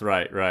since.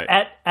 Right.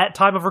 At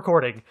time of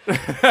recording.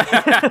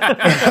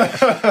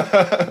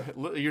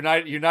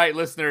 Unite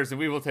listeners, and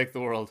we will take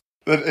the world.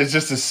 It's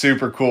just a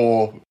super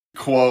cool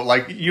quote.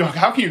 Like,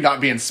 how can you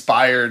not be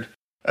inspired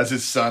as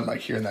his son, like,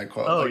 hearing that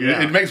quote? Oh, like,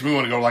 yeah. It makes me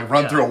want to go, like,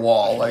 run through a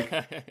wall. Like,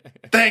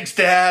 thanks,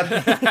 Dad.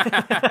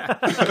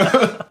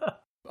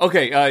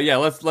 Okay,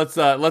 let's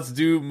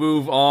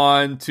move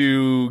on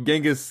to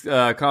Genghis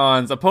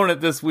Khan's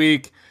opponent this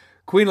week,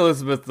 Queen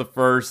Elizabeth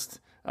I.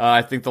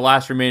 I think the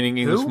last remaining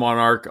English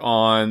monarch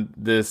on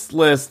this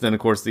list, and of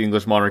course the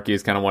English monarchy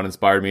is kind of what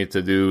inspired me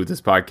to do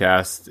this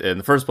podcast in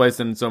the first place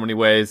in so many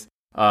ways.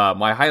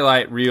 My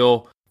highlight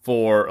reel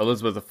for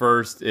Elizabeth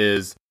I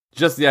is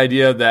just the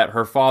idea that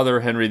her father,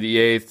 Henry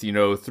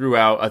VIII,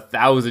 throughout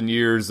 1,000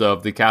 years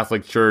of the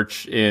Catholic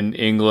Church in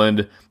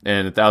England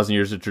and 1,000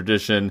 years of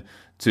tradition,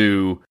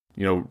 to,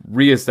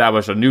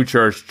 reestablish a new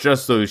church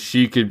just so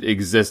she could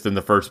exist in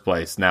the first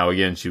place. Now,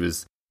 again, she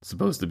was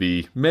supposed to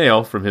be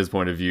male from his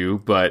point of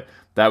view, but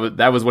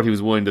that was what he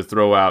was willing to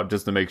throw out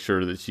just to make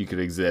sure that she could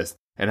exist.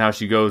 And how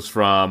she goes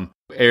from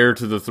heir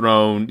to the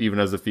throne, even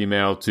as a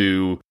female,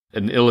 to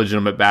an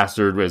illegitimate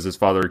bastard as his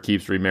father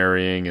keeps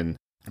remarrying, and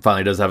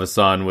finally does have a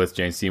son with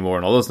Jane Seymour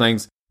and all those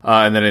things.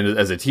 And then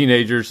as a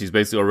teenager, she's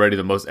basically already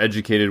the most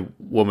educated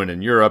woman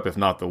in Europe, if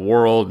not the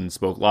world, and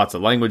spoke lots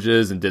of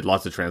languages and did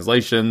lots of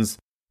translations.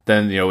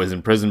 Then, is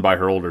imprisoned by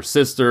her older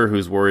sister,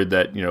 who's worried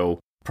that,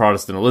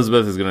 Protestant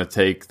Elizabeth is going to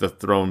take the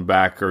throne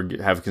back or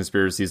have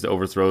conspiracies to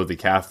overthrow the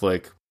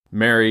Catholic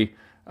Mary.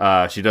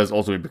 She does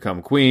ultimately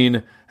become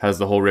queen, has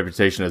the whole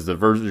reputation as the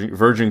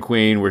virgin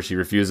queen, where she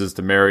refuses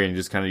to marry and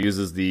just kind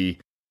of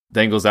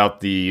dangles out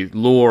the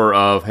lure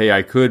of, hey,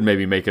 I could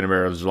maybe make an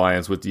marriage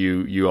alliance with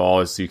you all,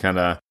 as she kind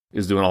of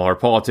is doing all her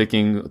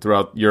politicking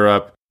throughout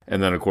Europe.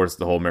 And then, of course,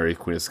 the whole Mary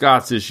Queen of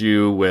Scots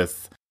issue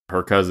with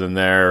her cousin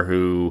there,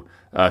 who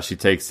she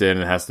takes in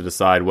and has to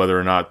decide whether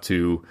or not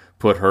to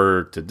put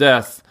her to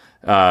death,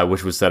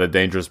 which would set a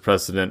dangerous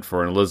precedent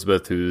for an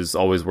Elizabeth who's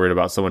always worried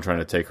about someone trying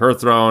to take her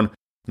throne,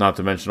 not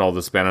to mention all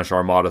the Spanish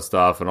Armada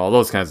stuff and all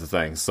those kinds of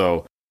things.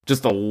 So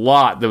just a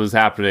lot that was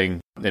happening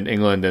in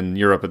England and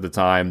Europe at the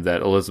time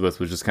that Elizabeth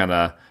was just kind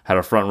of had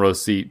a front row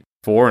seat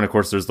for. And of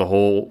course, there's that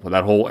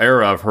whole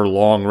era of her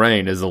long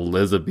reign is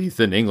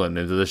Elizabethan England,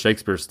 into the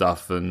Shakespeare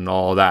stuff and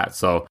all that.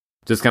 So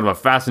just kind of a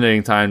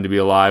fascinating time to be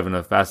alive and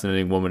a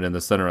fascinating woman in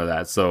the center of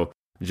that. So,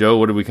 Joe,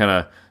 what did we kind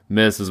of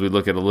miss as we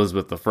look at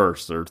Elizabeth I,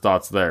 or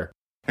thoughts there?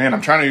 Man,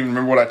 I'm trying to even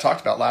remember what I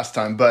talked about last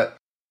time, but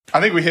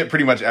I think we hit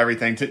pretty much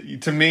everything.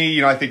 To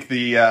me, I think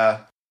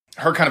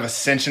her kind of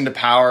ascension to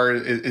power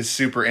is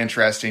super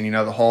interesting.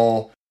 The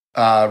whole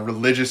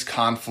religious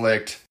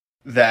conflict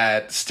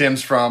that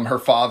stems from her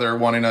father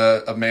wanting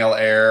a male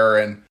heir,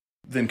 and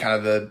then kind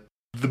of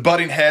the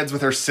butting heads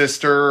with her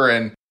sister,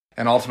 and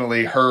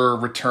ultimately her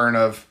return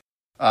of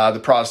the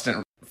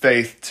Protestant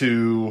faith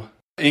to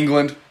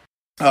England.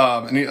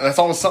 And that's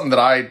always something that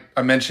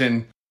I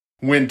mention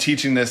when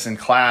teaching this in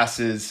class.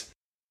 Is,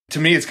 to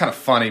me, it's kind of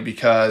funny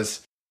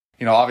because,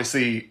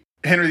 obviously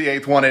Henry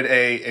VIII wanted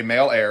a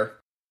male heir.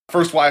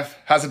 First wife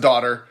has a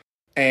daughter,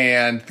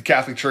 and the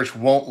Catholic Church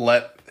won't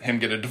let him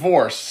get a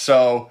divorce.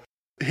 So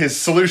his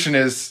solution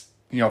is,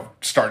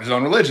 start his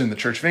own religion, the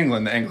Church of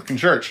England, the Anglican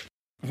Church.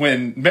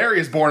 When Mary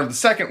is born of the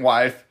second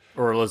wife,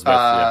 or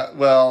Elizabeth,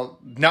 well,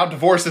 now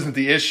divorce isn't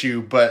the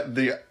issue, but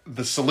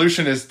the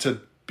solution is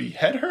to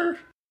behead her.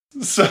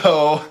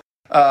 So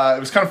it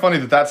was kind of funny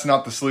that that's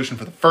not the solution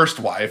for the first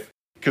wife,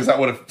 because that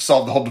would have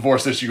solved the whole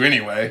divorce issue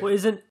anyway. Well,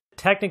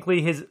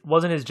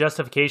 wasn't his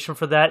justification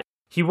for that?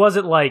 He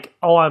wasn't like,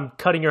 oh, I'm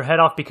cutting your head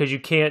off because you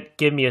can't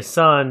give me a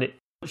son.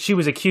 She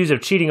was accused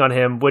of cheating on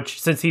him,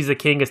 which, since he's the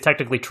king, is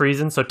technically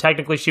treason. So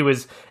technically she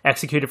was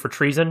executed for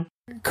treason.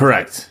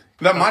 Correct.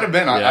 That might have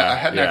been. I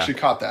hadn't actually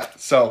caught that.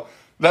 So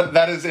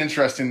that is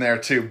interesting there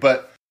too.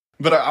 But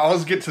I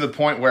always get to the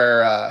point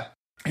where,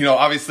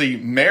 obviously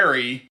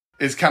Mary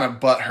is kind of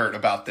butthurt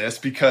about this,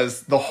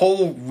 because the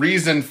whole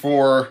reason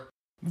for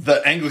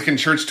the Anglican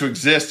Church to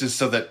exist is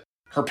so that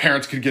her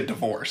parents could get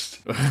divorced.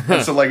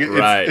 And so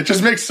Right. it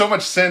just makes so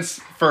much sense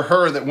for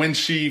her that when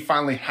she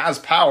finally has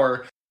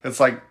power, it's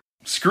like,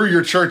 screw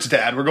your church,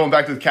 Dad. We're going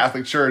back to the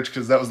Catholic Church,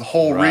 because that was the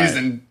whole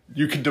reason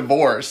you could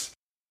divorce.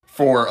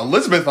 For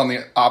Elizabeth, on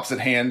the opposite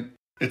hand,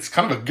 it's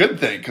kind of a good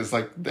thing, because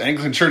the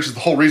Anglican Church is the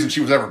whole reason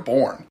she was ever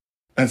born.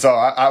 And so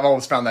I've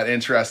always found that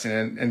interesting,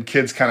 and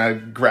kids kind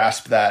of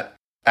grasp that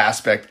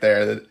aspect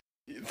there, that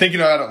thinking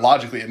about it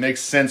logically, it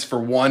makes sense for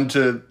one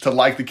to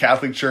like the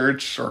Catholic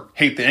Church or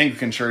hate the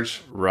Anglican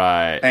Church.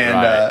 Right.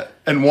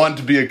 And one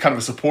to be a kind of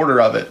a supporter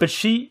of it. But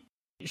she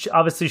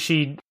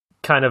obviously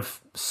kind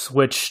of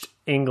switched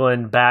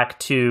England back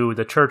to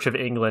the Church of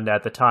England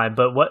at the time,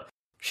 but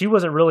she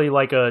wasn't really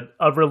like a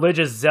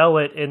religious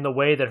zealot in the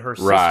way that her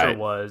sister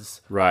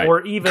was. Right.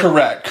 Or even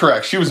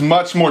Correct. She was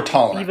much more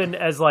tolerant. Even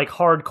as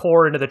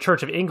hardcore into the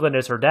Church of England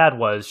as her dad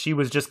was. She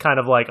was just kind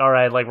of like, all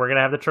right, we're going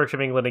to have the Church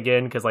of England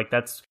again, because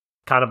that's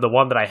kind of the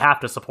one that I have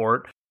to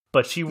support.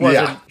 But she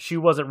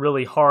wasn't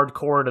really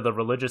hardcore into the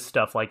religious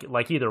stuff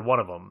like either one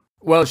of them.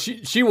 Well,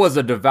 she was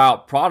a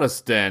devout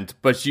Protestant,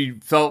 but she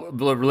felt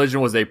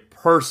religion was a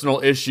personal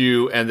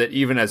issue, and that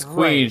even as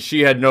queen,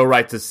 she had no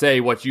right to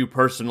say what you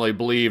personally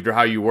believed or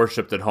how you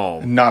worshipped at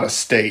home. Not a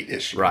state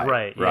issue.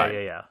 Right.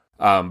 Yeah.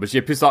 But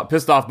she pissed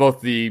off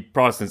both the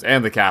Protestants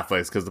and the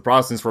Catholics, because the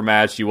Protestants were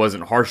mad she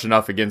wasn't harsh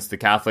enough against the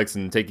Catholics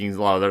and taking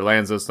a lot of their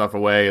lands and stuff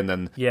away, and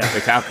then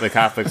the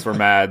Catholics were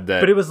mad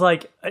that. But it was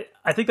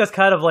I think that's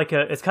kind of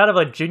it's kind of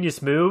a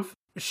genius move.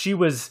 She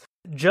was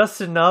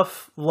just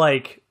enough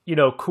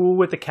cool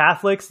with the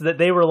Catholics that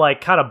they were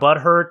kind of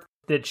butthurt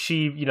that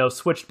she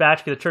switched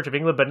back to the Church of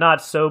England, but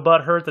not so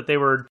butthurt that they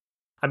were.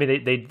 I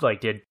mean, they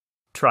did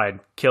try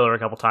and kill her a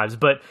couple times,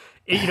 but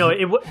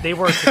they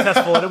weren't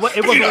successful, and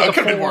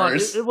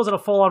it wasn't a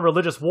full on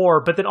religious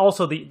war. But then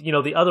also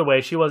the other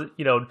way, she was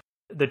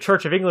the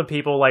Church of England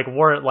people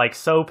weren't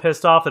so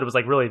pissed off that it was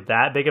really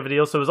that big of a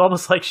deal. So it was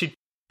almost like she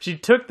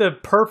took the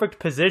perfect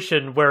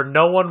position where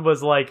no one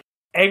was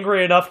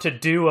angry enough to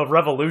do a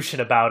revolution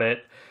about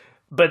it.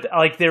 But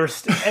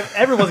everyone's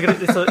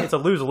gonna. It's a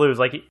lose-lose.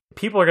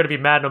 People are gonna be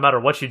mad no matter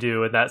what you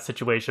do in that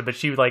situation. But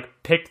she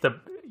picked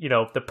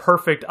the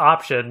perfect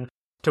option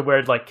to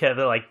where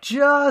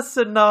just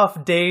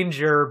enough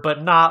danger,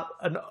 but not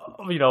an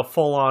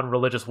full-on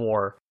religious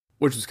war.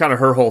 Which was kind of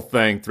her whole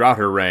thing throughout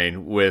her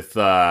reign, with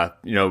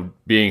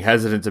being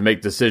hesitant to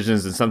make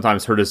decisions, and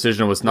sometimes her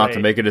decision was not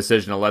to make a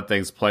decision and let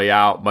things play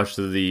out, much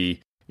to the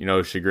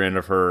chagrin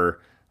of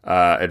her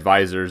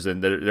advisors,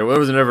 and there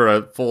wasn't ever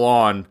a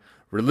full-on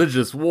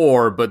religious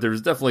war, but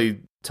there's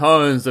definitely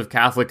tons of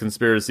Catholic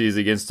conspiracies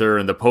against her,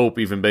 and the Pope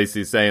even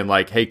basically saying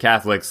like, "Hey,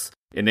 Catholics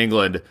in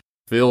England,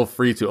 feel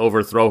free to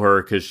overthrow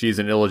her because she's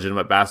an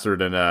illegitimate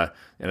bastard and a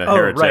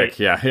heretic." Right.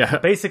 Yeah.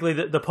 Basically,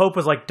 the Pope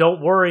was like,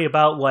 "Don't worry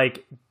about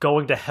like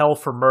going to hell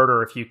for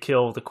murder if you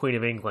kill the Queen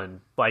of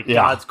England. Like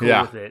God's cool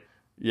with it."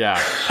 Yeah.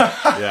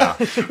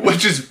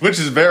 which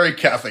is very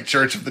Catholic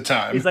Church of the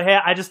time. He's like, "Hey,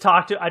 I just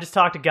talked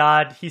to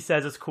God. He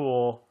says it's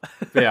cool."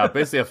 Yeah,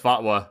 basically a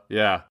fatwa.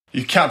 Yeah.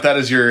 You count that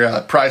as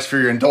your price for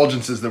your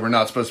indulgences that we're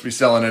not supposed to be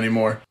selling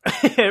anymore.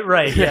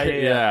 Right.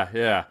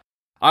 Yeah.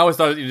 I always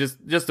thought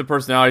just the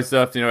personality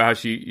stuff, how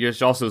she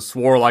also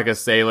swore like a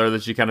sailor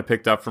that she kind of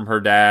picked up from her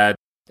dad.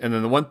 And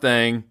then the one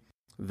thing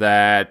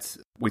that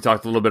we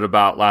talked a little bit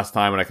about last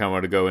time, and I kind of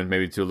want to go in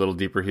maybe to a little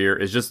deeper here,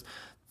 is just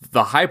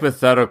the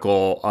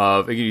hypothetical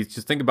of, again, you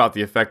just think about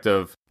the effect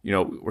of,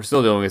 we're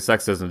still dealing with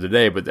sexism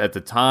today, but at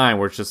the time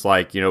where it's just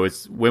like,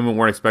 it's women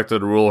weren't expected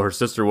to rule. Her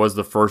sister was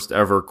the first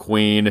ever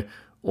queen,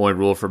 only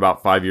ruled for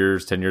about 5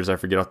 years, 10 years, I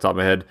forget off the top of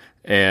my head.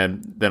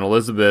 And then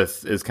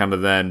Elizabeth is kind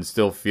of then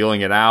still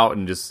feeling it out,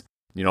 and just,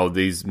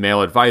 these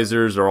male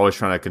advisors are always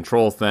trying to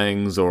control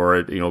things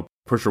or,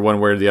 push her one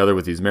way or the other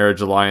with these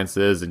marriage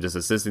alliances, and just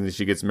insisting that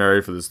she gets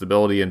married for the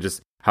stability, and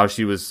just how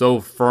she was so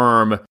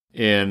firm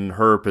in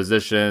her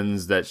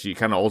positions that she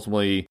kind of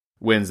ultimately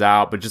wins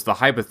out. But just the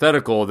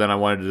hypothetical then I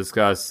wanted to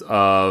discuss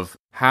of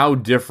how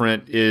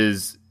different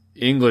is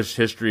English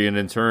history and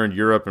in turn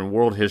Europe and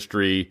world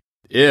history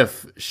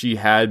if she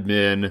had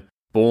been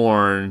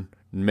born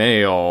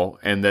male,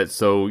 and that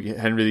so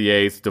Henry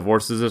VIII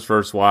divorces his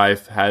first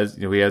wife,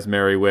 he has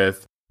Mary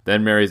with,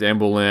 then marries Anne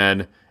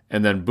Boleyn,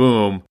 and then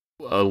boom,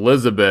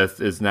 Elizabeth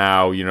is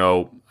now,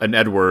 an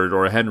Edward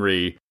or a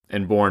Henry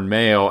and born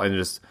male, and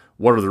just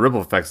what are the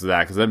ripple effects of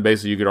that? Because then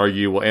basically you could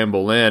argue, well, Anne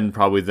Boleyn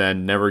probably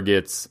then never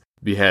gets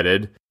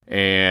beheaded,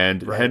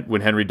 and right.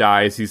 When Henry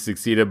dies, he's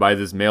succeeded by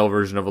this male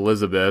version of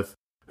Elizabeth,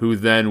 who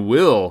then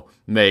will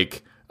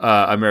make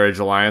a marriage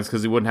alliance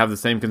because he wouldn't have the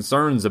same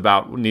concerns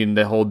about needing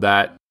to hold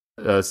that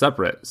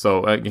separate.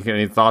 So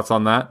any thoughts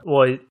on that?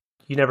 Well,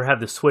 you never have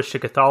the switch to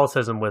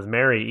Catholicism with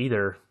Mary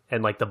either,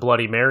 and like the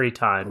Bloody Mary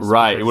times.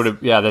 Right. It would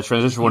have. Yeah, the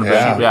transition would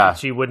have been. Yeah.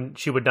 She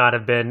would not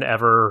have been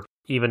ever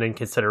even in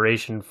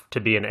consideration to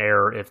be an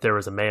heir if there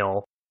was a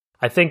male.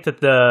 I think that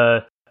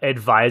the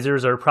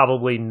advisors are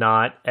probably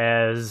not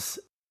as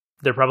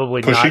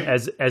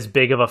as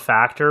big of a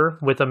factor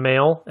with a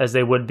male as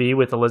they would be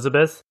with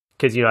Elizabeth,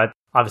 because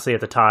obviously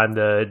at the time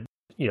the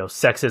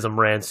sexism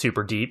ran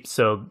super deep.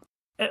 So,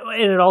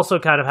 and it also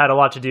kind of had a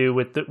lot to do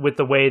with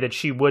the way that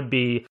she would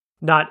be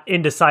not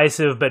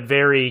indecisive but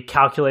very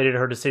calculated in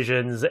her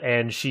decisions,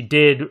 and she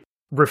did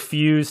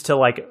refuse to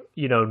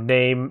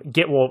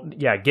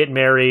get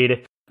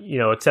married,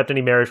 accept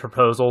any marriage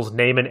proposals,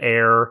 name an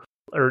heir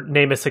or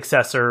name a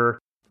successor,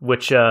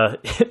 which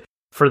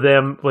for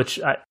them,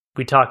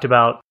 we talked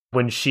about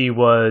when she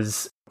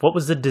was, what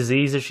was the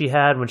disease that she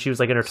had when she was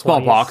like in her 20s?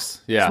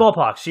 Smallpox. Yeah.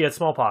 Smallpox. She had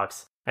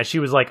smallpox, and she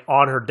was like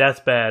on her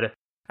deathbed,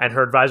 and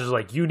her advisors were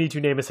like, "You need to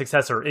name a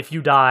successor. If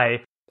you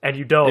die and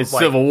you don't, it's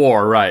civil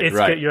war, right? It's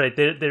right. You're right.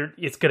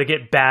 It's gonna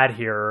get bad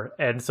here."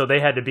 And so they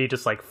had to be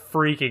just like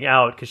freaking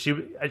out because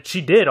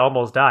she did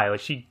almost die. Like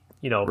she,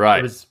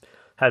 right.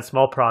 had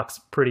smallpox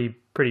pretty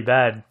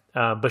bad,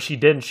 but she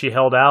didn't. She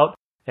held out,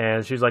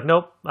 and she was like,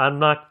 "Nope, I'm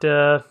not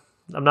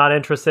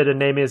interested in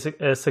naming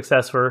a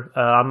successor.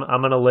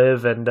 I'm gonna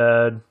live, and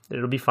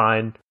it'll be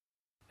fine."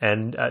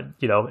 And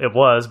it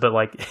was, but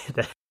like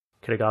that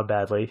could have gone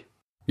badly.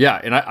 Yeah,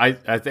 and I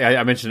think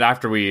I mentioned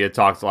after we had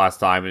talked last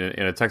time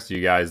in a text to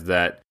you guys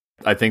that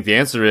I think the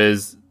answer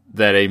is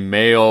that a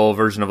male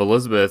version of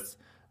Elizabeth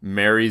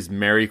marries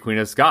Mary, Queen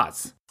of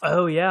Scots.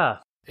 Oh yeah,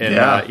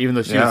 and even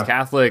though she was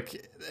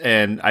Catholic,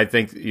 and I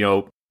think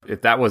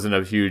if that wasn't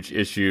a huge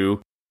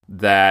issue,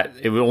 that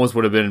it almost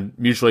would have been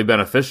mutually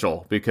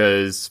beneficial,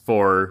 because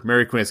for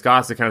Mary, Queen of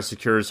Scots, it kind of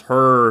secures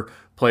her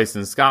place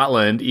in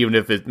Scotland, even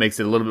if it makes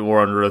it a little bit more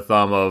under the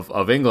thumb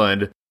of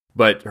England.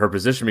 But her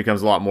position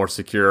becomes a lot more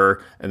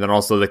secure, and then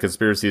also the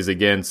conspiracies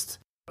against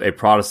a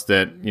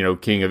Protestant,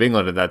 King of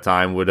England at that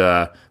time would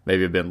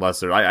maybe have been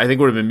lesser. I think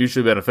would have been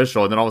mutually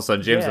beneficial, and then all of a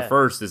sudden James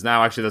I is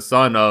now actually the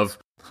son of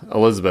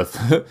Elizabeth.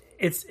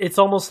 It's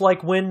almost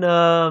like when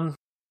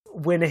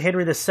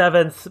Henry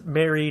VII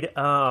married.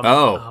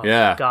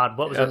 God,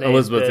 what was her name?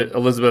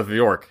 Elizabeth of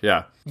York.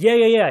 Yeah.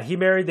 He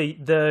married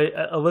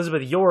the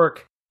Elizabeth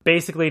York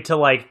basically to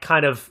like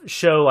kind of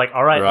show like,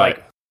 all right.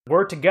 Like,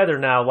 we're together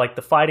now, like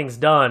the fighting's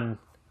done,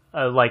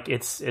 like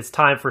it's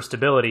time for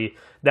stability.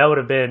 That would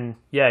have been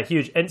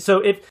huge. And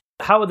so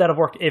how would that have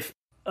worked if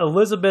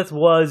Elizabeth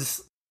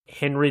was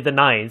Henry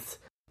IX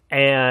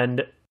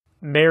and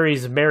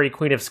Mary's Mary,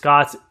 Queen of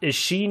Scots? Is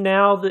she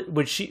now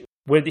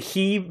would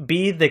he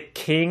be the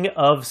King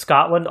of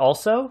Scotland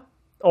also,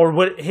 or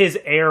would his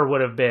heir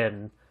would have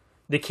been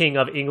the King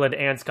of England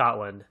and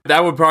Scotland?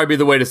 That would probably be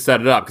the way to set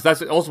it up, because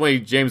that's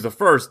ultimately James I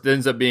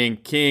ends up being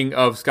King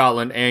of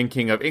Scotland and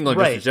King of England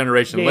just a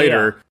generation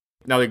later. Yeah.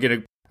 Now they're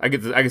going to, I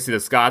can see the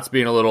Scots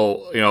being a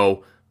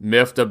little,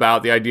 miffed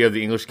about the idea of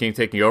the English king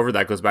taking over.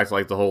 That goes back to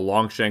like the whole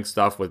Longshanks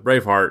stuff with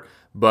Braveheart,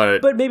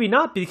 but maybe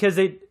not, because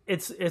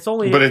it's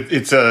only. But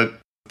it's a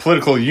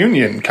political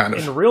union kind of.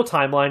 In the real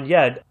timeline,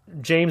 yeah,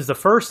 James the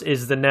First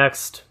is the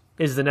next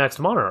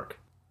monarch.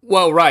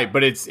 Well, right,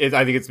 but I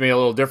think it's made a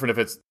little different if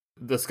it's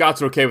the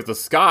Scots are okay with the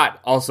Scot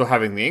also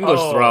having the English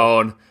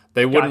throne.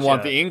 They wouldn't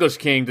want the English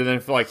king to then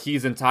feel like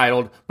he's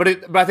entitled. But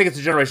I think it's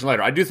a generation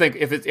later. I do think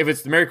if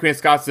it's the Mary Queen of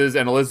Scots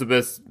and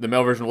Elizabeth, the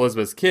male version of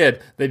Elizabeth's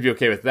kid, they'd be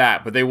okay with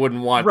that. But they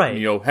wouldn't want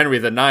Henry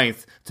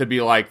IX to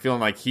be like feeling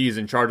like he's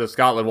in charge of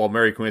Scotland while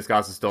Mary Queen of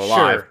Scots is still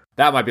alive. Sure.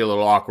 That might be a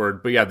little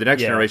awkward. But yeah, the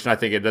next generation, I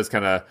think it does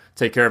kind of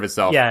take care of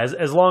itself. Yeah,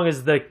 as long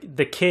as the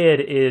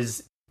kid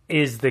is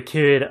the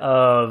kid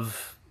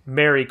of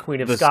Mary Queen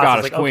of Scots.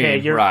 Scottish it's like, queen.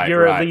 Okay,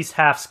 you're at least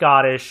half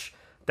Scottish.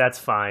 That's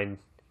fine.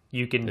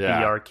 You can be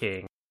our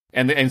king.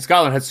 And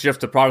Scotland had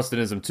shifted to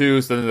Protestantism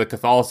too, so then the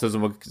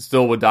Catholicism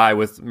would die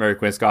with Mary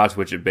Queen of Scots,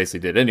 which it basically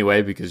did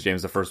anyway because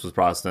James I was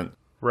Protestant.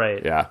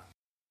 Right. Yeah.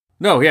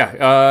 No.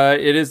 Yeah.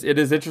 It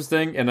is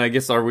interesting, and I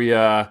guess are we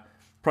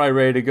probably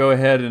ready to go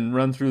ahead and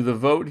run through the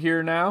vote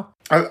here now?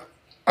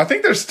 I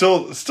think there's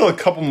still a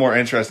couple more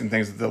interesting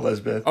things with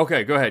Elizabeth.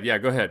 Okay. Go ahead. Yeah.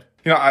 Go ahead.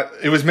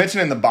 It was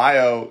mentioned in the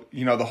bio.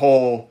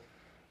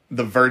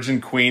 The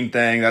Virgin Queen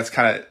thing. That's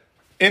kind of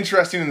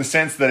interesting in the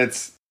sense that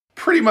it's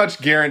pretty much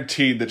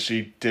guaranteed that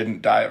she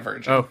didn't die a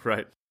virgin. Oh,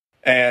 right.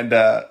 And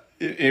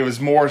it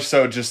was more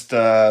so just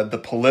the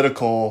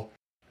political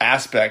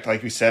aspect,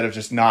 like we said, of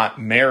just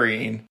not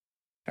marrying.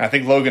 And I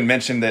think Logan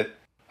mentioned that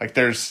like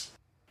there's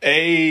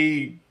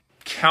a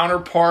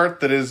counterpart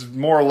that is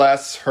more or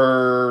less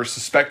her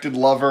suspected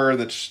lover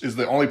that is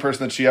the only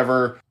person that she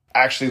ever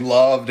actually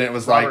loved. And it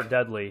was Robert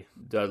like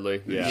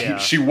Dudley. Yeah.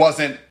 She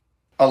wasn't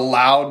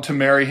allowed to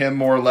marry him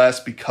more or less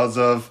because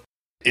of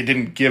it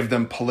didn't give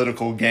them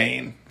political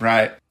gain,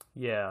 right?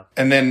 Yeah.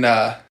 And then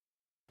the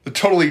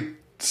totally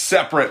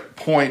separate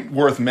point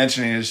worth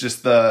mentioning is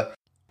just the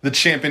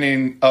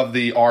championing of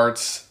the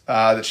arts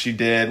that she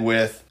did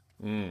with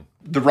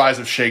the rise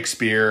of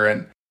Shakespeare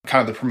and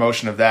kind of the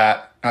promotion of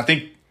that. And I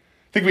think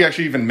we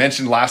actually even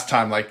mentioned last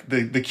time, like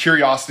the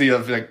curiosity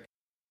of like,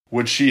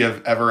 would she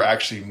have ever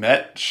actually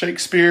met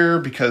Shakespeare?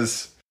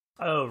 Because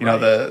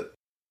the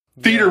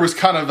theater was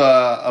kind of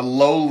a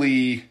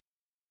lowly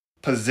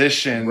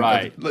position,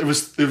 right? It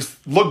was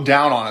looked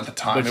down on at the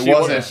time.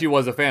 But she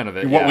was a fan of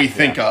it. What we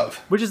think of,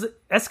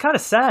 that's kind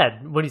of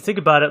sad when you think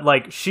about it.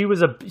 Like she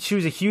was a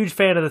huge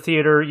fan of the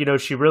theater.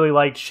 She really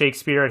liked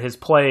Shakespeare and his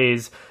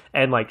plays,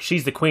 and like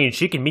she's the queen.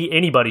 She can meet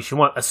anybody she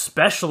wants,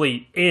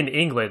 especially in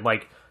England.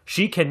 Like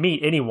she can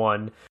meet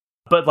anyone,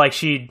 but like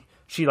she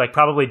like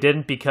probably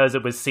didn't because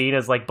it was seen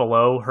as like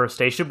below her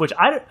station, which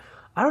I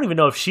don't even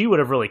know if she would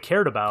have really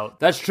cared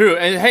about. That's true,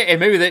 and hey, and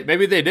maybe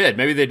they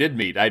did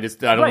meet. I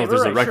don't know if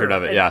there's a record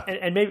of it. Yeah,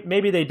 and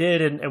maybe they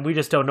did, and we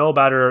just don't know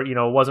about it, or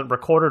it wasn't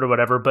recorded or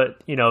whatever.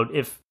 But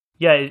if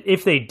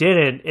they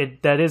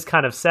didn't, that is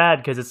kind of sad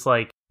because it's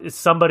like it's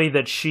somebody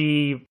that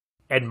she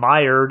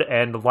admired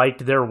and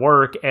liked their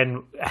work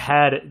and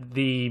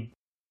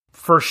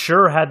for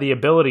sure had the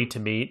ability to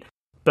meet.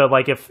 But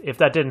like if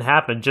that didn't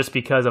happen just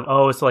because of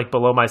it's like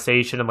below my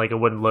station and like it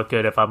wouldn't look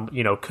good if I'm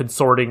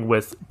consorting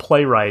with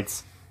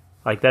playwrights,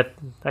 like that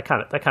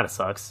kind of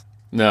sucks.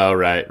 No,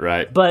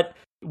 right. But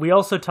we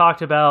also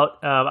talked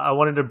about I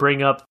wanted to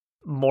bring up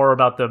more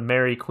about the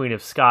Mary Queen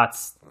of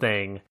Scots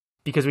thing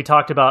because we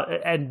talked about,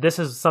 and this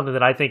is something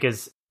that I think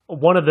is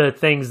one of the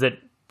things that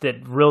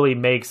really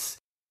makes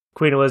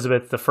Queen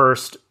Elizabeth I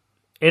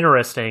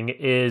interesting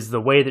is the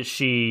way that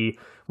she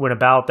went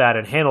about that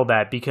and handled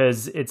that,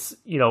 because it's,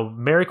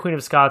 Mary Queen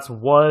of Scots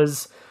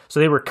so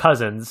they were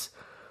cousins,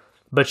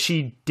 but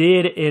she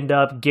did end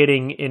up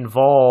getting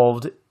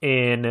involved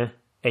in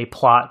a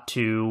plot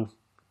to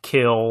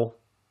kill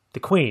the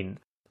queen.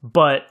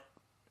 But,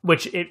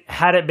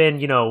 had it been,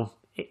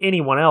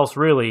 anyone else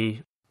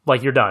really,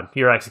 like you're done,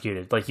 you're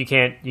executed. Like you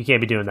can't be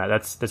doing that.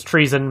 That's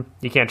treason.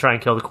 You can't try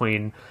and kill the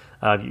queen.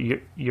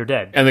 You're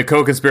dead. And the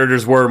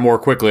co-conspirators were more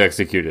quickly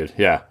executed.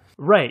 Yeah.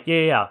 Right.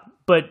 Yeah.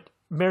 But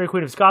Mary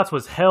Queen of Scots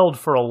was held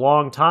for a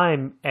long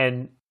time,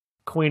 and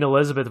Queen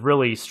Elizabeth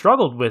really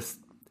struggled with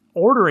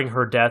ordering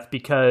her death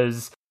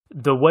because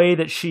the way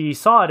that she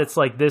saw it, it's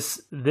like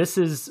this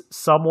is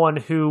someone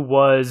who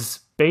was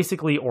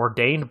basically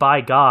ordained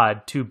by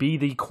God to be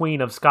the Queen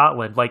of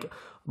Scotland. Like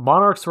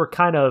monarchs were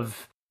kind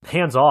of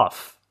hands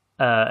off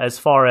as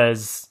far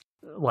as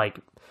like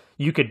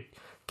you could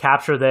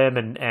capture them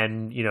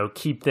and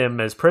keep them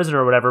as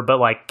prisoner or whatever, but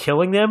like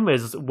killing them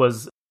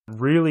was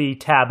really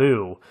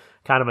taboo.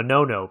 Kind of a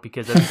no-no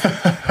because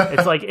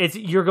it's like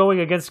you're going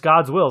against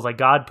God's will. It's like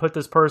God put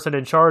this person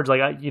in charge.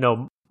 Like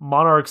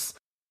monarchs,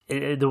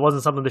 it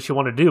wasn't something that she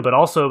wanted to do, but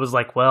also it was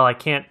like, well,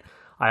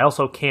 I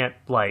also can't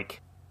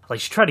like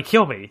she tried to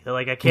kill me.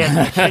 Like I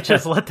can't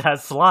just let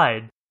that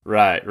slide.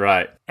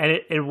 Right. And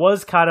it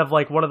was kind of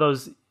like one of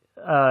those.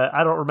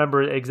 I don't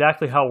remember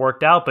exactly how it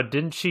worked out, but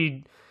didn't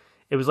she?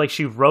 It was like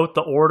she wrote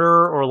the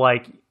order or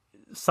like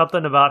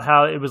something about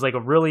how it was like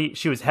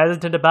she was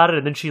hesitant about it,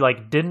 and then she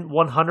like didn't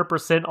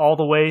 100% all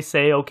the way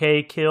say,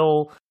 okay,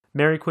 kill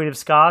Mary Queen of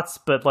Scots,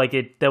 but like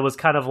that was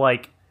kind of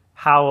like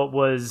how it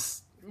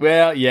was.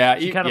 Well, yeah.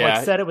 She kind of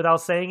like said it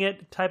without saying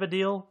it type of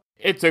deal.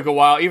 It took a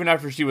while, even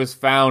after she was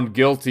found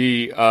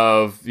guilty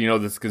of,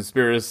 this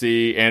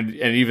conspiracy and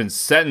even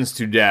sentenced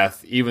to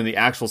death, even the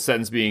actual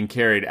sentence being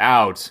carried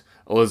out,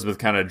 Elizabeth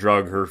kind of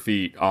drug her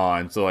feet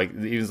on. So, like,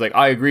 he was like,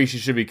 I agree she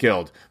should be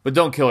killed, but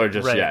don't kill her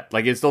just yet.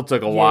 Like, it still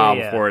took a while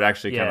before it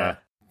actually kind of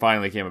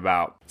finally came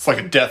about. It's like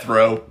a death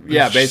row.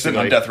 Yeah, basically. Sitting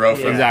on death row.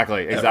 For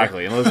Exactly.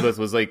 And Elizabeth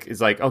was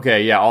like,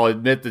 okay, yeah, I'll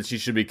admit that she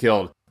should be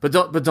killed, but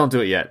don't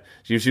do it yet.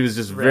 She was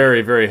just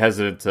very, very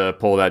hesitant to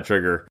pull that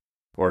trigger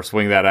or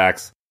swing that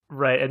axe.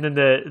 Right, and then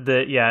at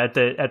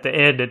the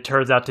end, it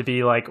turns out to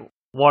be like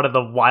one of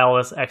the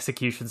wildest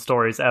execution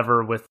stories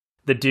ever. With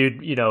the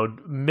dude,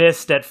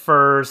 missed at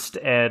first,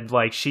 and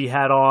like she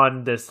had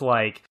on this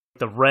like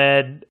the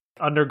red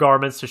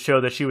undergarments to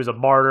show that she was a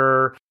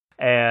martyr.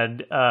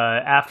 And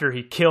after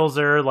he kills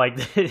her, like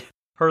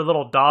her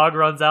little dog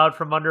runs out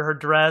from under her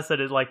dress, and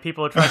it like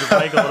people are trying to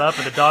wrangle it up,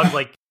 and the dog's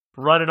like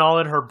running all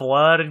in her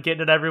blood and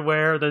getting it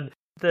everywhere. Then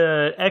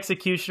the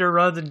executioner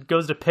runs and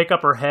goes to pick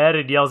up her head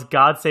and yells,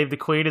 "God save the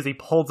Queen," as he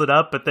pulls it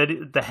up, but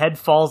then the head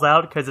falls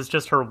out because it's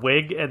just her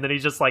wig, and then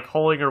he's just like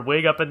holding her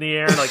wig up in the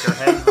air, like her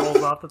head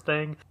rolls off the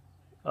thing.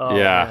 Oh,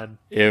 yeah, man.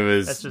 It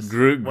was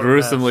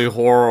gruesomely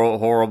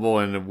horrible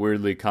and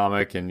weirdly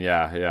comic, and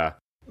yeah.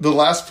 The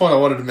last point I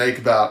wanted to make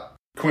about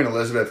Queen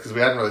Elizabeth, because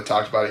we hadn't really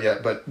talked about it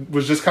yet, but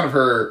was just kind of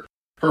her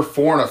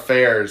foreign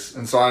affairs.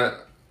 And so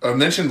I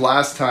mentioned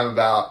last time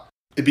about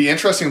it'd be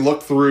interesting to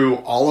look through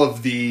all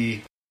of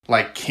the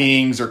like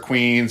kings or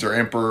queens or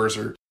emperors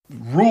or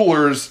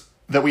rulers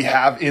that we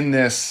have in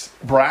this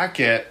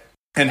bracket,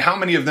 and how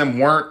many of them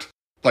weren't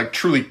like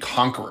truly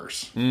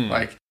conquerors.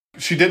 Like,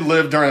 she did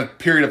live during a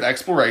period of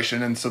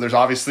exploration, and so there's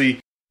obviously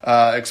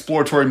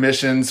exploratory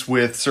missions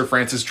with Sir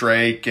Francis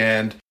Drake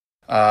and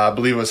I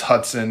believe it was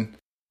Hudson,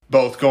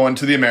 both going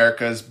to the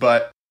Americas.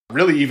 But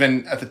really,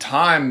 even at the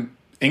time,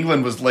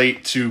 England was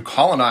late to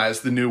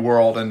colonize the New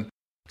World, and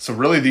so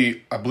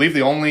really I believe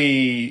the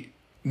only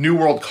New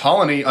World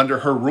colony under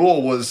her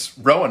rule was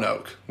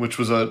Roanoke, which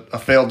was a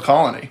failed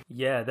colony.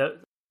 Yeah, that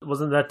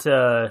wasn't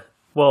that.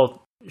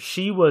 Well,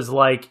 she was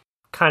like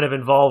kind of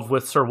involved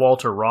with Sir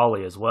Walter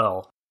Raleigh as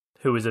well,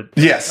 who was a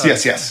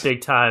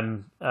big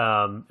time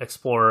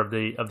explorer of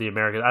the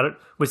Americas.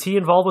 Was he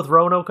involved with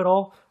Roanoke at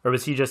all, or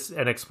was he just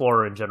an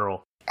explorer in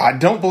general? I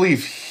don't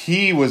believe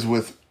he was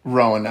with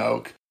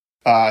Roanoke.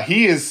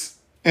 He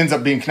ends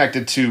up being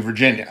connected to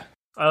Virginia.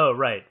 Oh,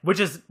 right. Which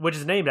is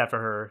named after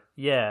her.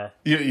 Yeah.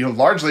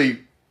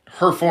 Largely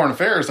her foreign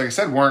affairs, like I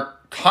said, weren't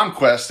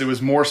conquest. It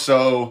was more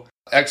so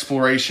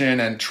exploration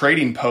and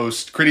trading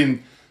post,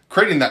 creating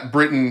that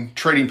Britain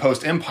trading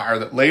post empire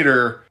that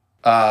later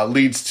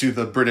leads to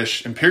the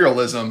British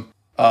imperialism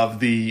of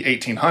the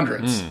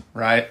 1800s,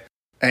 right?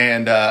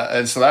 And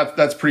so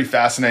that's pretty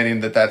fascinating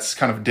that's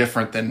kind of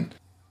different than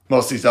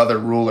most of these other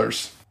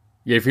rulers.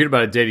 Yeah, if you hear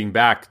about it dating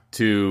back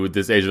to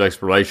this age of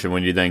exploration,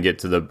 when you then get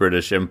to the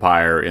British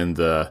Empire in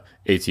the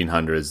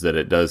 1800s, that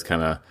it does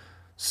kind of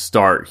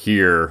start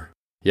here.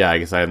 Yeah, I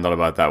guess I hadn't thought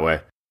about it that way.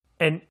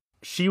 And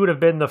she would have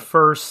been the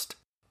first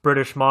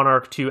British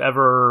monarch to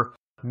ever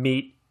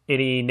meet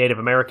any Native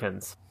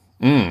Americans.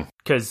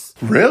 Because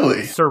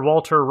really, Sir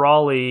Walter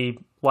Raleigh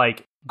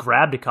like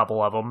grabbed a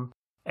couple of them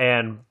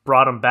and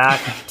brought them back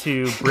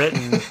to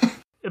Britain,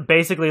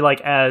 basically like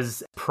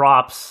as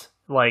props.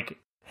 Like,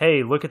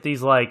 hey, look at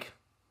these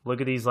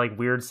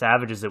weird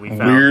savages that we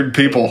found. Weird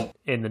people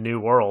in the New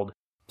World.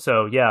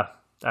 So yeah,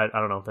 I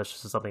don't know. That's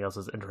just something else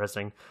that's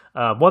interesting.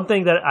 One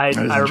thing that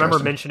I remember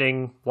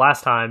mentioning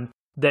last time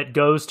that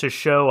goes to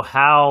show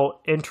how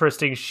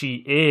interesting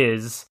she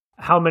is.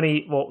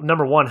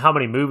 Number one, how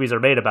many movies are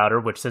made about her,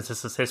 which since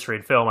this is history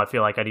and film, I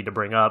feel like I need to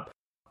bring up.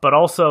 But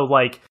also,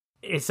 like,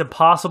 it's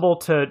impossible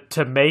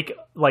to make,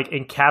 like,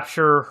 and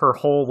capture her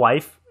whole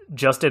life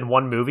just in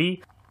one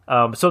movie.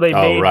 So they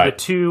made the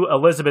two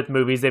Elizabeth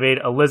movies. They made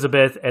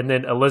Elizabeth and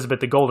then Elizabeth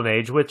the Golden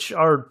Age, which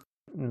are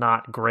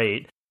not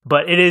great.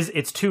 But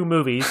it's two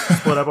movies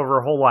split up over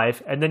her whole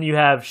life. And then you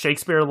have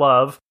Shakespeare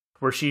Love,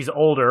 where she's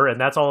older, and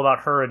that's all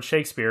about her and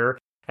Shakespeare.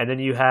 And then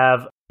you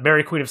have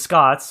Mary Queen of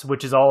Scots,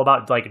 which is all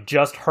about like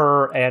just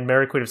her and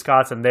Mary Queen of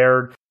Scots and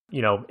their,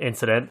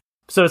 incident.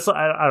 So it's,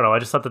 I don't know. I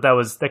just thought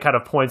that kind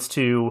of points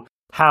to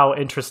how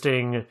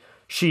interesting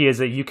she is,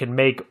 that you can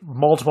make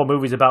multiple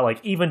movies about like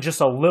even just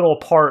a little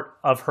part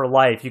of her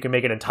life. You can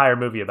make an entire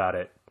movie about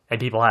it, and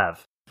people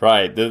have.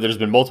 Right. There's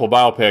been multiple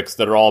biopics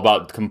that are all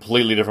about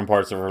completely different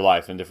parts of her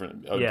life and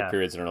different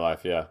periods in her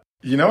life. Yeah.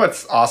 You know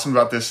what's awesome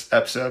about this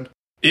episode?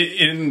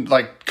 In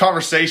like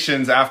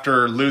conversations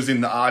after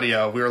losing the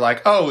audio, we were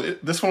like,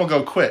 this one will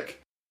go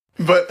quick.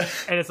 But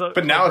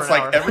now it's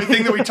like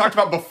everything that we talked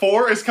about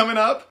before is coming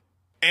up,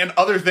 and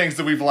other things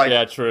that we've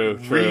true.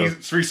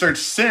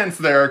 Researched since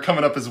they're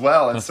coming up as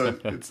well. And so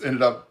it's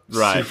ended up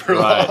super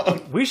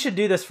long. We should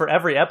do this for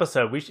every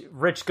episode.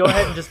 Rich, go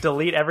ahead and just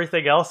delete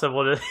everything else, and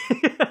we'll just...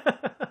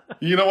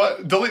 You know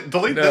what? Delete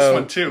this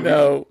one too.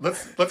 No.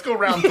 Let's go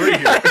round 3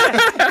 here.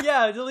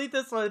 Yeah, delete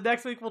this one.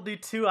 Next week we'll do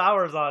 2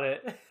 hours on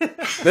it.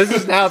 This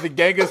is now the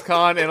Genghis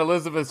Khan and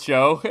Elizabeth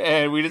show,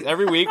 and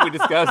every week we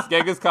discuss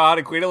Genghis Khan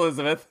and Queen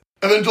Elizabeth.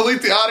 And then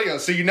delete the audio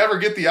so you never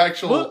get the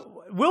actual...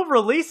 We'll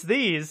release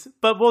these,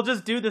 but we'll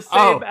just do the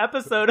same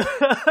episode.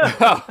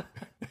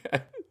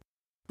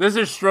 This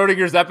is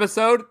Schrodinger's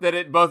episode, that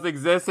it both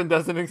exists and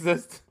doesn't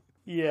exist.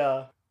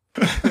 Yeah.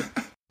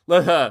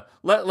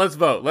 Let's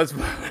vote. Let's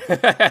vote.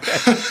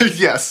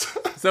 Yes.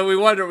 So we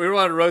wanted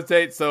to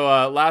rotate.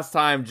 So last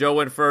time Joe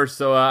went first.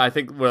 So I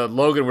think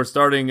Logan, we're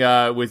starting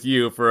with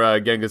you for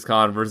Genghis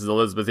Khan versus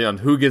Elizabeth on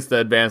who gets to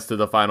advance to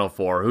the final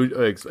 4. Who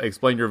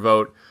explain your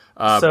vote.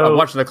 I'm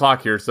watching the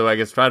clock here, so I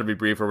guess try to be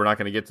brief, or we're not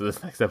going to get to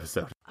this next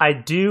episode. I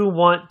do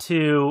want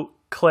to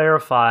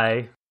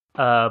clarify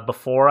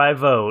before I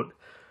vote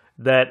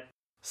that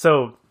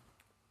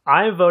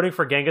I am voting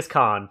for Genghis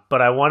Khan,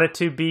 but I want it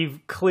to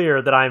be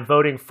clear that I'm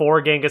voting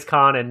for Genghis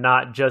Khan and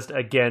not just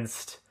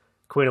against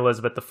Queen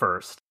Elizabeth I.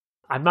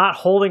 I'm not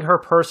holding her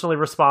personally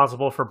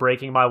responsible for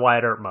breaking my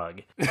Wyatt Earp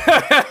mug.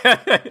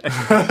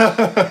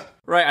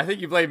 Right, I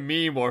think you blame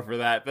me more for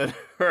that than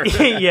her.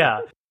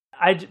 Yeah.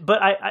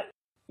 But I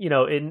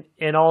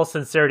in all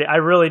sincerity, I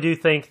really do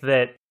think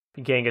that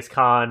Genghis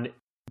Khan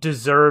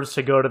deserves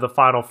to go to the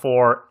Final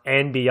 4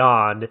 and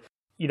beyond.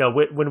 You know,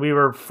 when we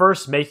were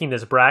first making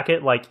this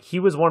bracket, like, he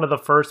was one of the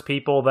first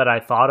people that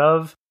I thought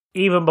of,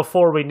 even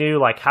before we knew,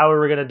 like, how we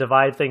were going to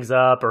divide things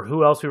up or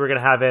who else we were going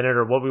to have in it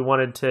or what we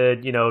wanted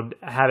to,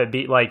 have it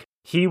be. Like,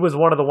 he was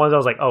one of the ones I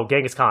was like, oh,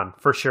 Genghis Khan,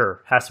 for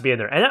sure, has to be in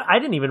there. And I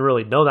didn't even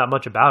really know that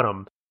much about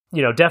him.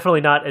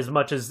 Definitely not as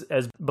much as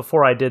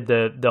before I did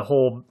the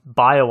whole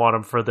bio on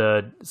him for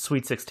the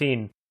Sweet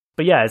 16.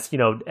 But yeah, it's,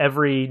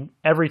 every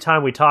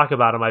time we talk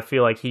about him, I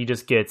feel like he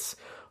just gets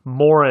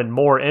more and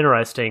more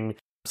interesting.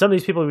 Some of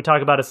these people we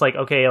talk about, it's like,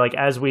 okay, like,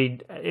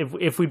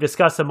 if we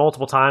discuss them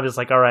multiple times, it's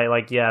like, all right,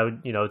 like, yeah,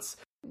 it's,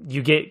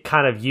 you get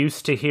kind of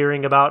used to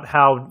hearing about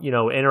how,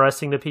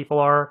 interesting the people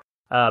are.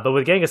 But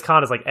with Genghis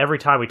Khan, it's like every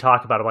time we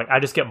talk about him, like, I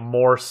just get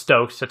more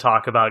stoked to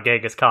talk about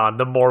Genghis Khan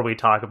the more we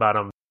talk about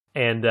him.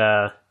 And,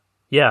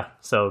 yeah,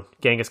 so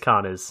Genghis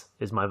Khan is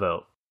my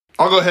vote.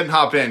 I'll go ahead and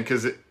hop in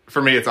because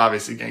for me, it's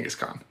obviously Genghis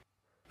Khan.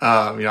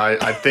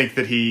 I think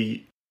that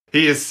he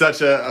is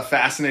such a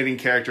fascinating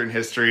character in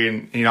history.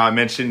 And, I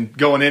mentioned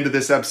going into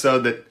this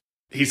episode that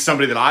he's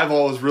somebody that I've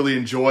always really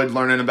enjoyed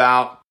learning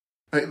about.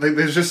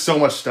 There's just so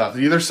much stuff.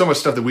 There's so much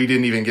stuff that we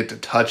didn't even get to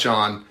touch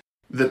on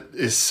that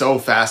is so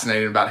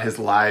fascinating about his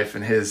life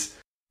and his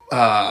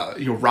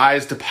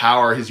rise to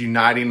power, his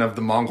uniting of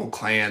the Mongol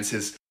clans,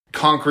 his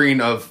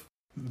conquering of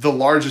the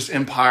largest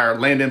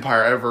land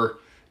empire ever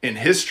in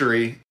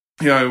history.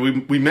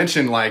 We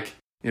mentioned, like,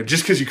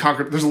 just because you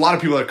conquered, there's a lot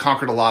of people that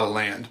conquered a lot of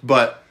land,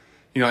 but,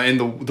 in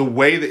the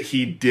way that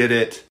he did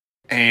it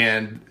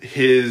and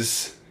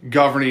his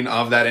governing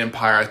of that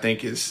empire, I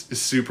think is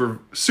super,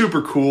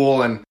 super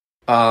cool. And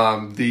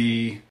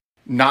the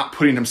not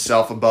putting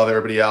himself above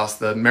everybody else,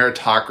 the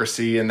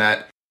meritocracy and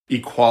that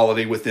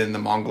equality within the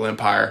Mongol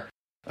Empire.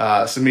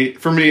 For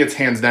me, it's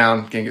hands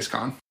down Genghis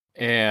Khan.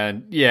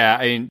 And yeah,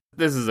 I mean,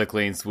 this is a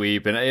clean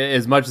sweep. And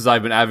as much as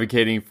I've been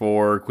advocating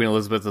for Queen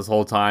Elizabeth this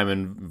whole time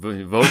and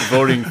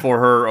voting for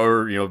her,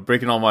 or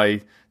breaking all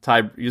my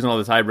using all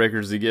the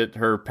tiebreakers to get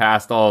her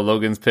past all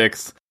Logan's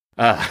picks,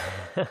 that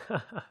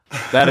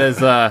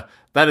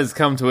has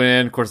come to an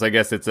end. Of course, I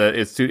guess it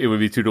would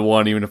be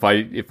 2-1 even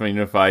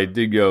if I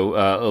did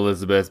go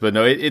Elizabeth. But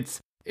no,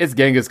 it's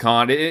Genghis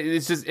Khan.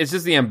 It's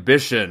just the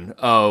ambition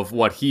of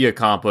what he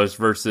accomplished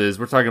versus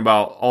we're talking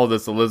about all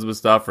this Elizabeth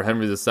stuff for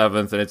Henry VII,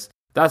 and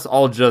that's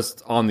all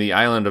just on the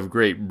island of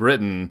Great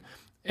Britain,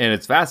 and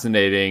it's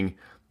fascinating.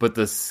 But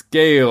the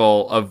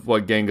scale of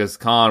what Genghis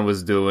Khan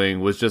was doing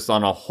was just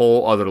on a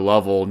whole other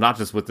level, not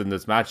just within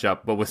this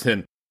matchup, but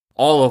within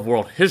all of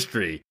world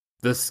history.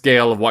 The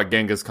scale of what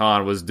Genghis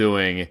Khan was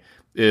doing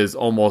is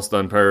almost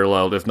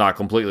unparalleled, if not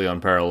completely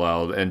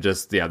unparalleled. And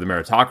just, the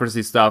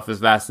meritocracy stuff is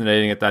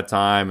fascinating at that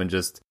time. And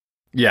just,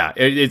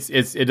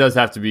 it does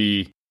have to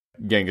be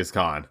Genghis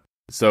Khan.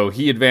 So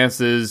he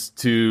advances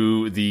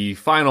to the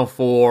final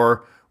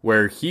 4,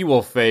 where he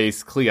will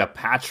face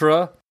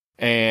Cleopatra.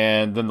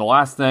 And then the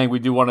last thing we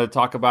do want to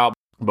talk about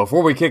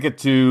before we kick it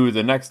to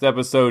the next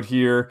episode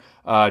here,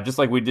 just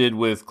like we did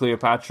with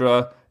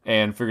Cleopatra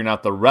and figuring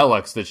out the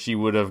relics that she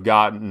would have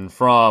gotten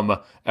from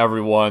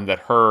everyone that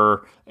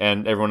her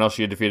and everyone else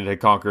she had defeated had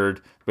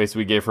conquered.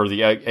 Basically, we gave her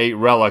the 8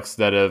 relics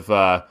that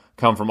have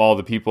come from all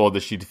the people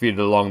that she defeated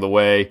along the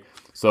way.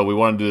 So we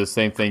want to do the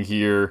same thing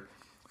here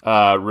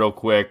real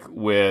quick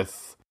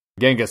with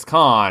Genghis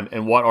Khan,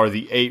 and what are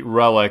the 8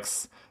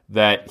 relics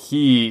that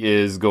he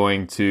is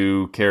going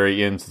to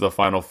carry into the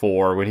final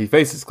 4 when he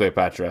faces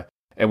Cleopatra.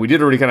 And we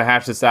did already kind of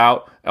hash this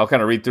out. I'll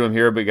kind of read through them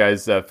here, but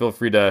guys, feel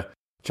free to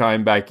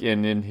chime back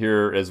in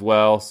here as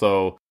well.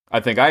 So I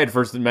think I had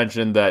first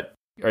mentioned that,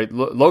 right,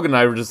 Logan and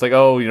I were just like,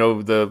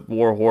 the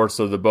war horse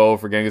or the bow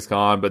for Genghis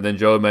Khan. But then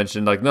Joe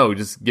mentioned, like, no,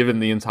 just given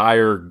the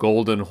entire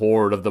golden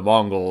horde of the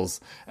Mongols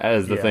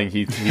as the thing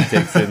he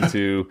takes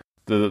into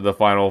the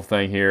final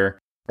thing here.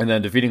 And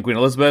then defeating Queen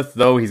Elizabeth,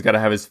 though he's got to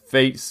have his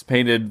face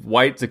painted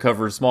white to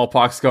cover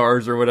smallpox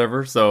scars or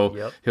whatever.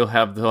 So he'll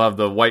have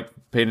the white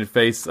painted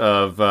face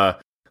of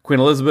Queen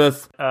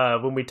Elizabeth.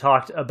 When we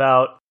talked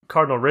about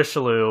Cardinal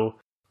Richelieu,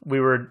 we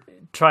were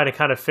trying to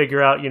kind of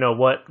figure out,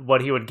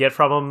 what he would get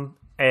from him.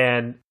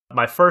 And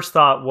my first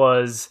thought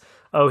was,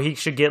 he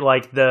should get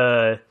like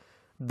the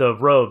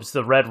robes,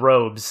 the red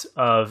robes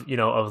of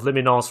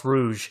L'Eminence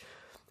Rouge.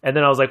 And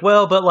then I was like,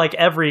 well, but like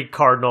every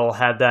cardinal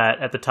had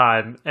that at the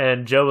time.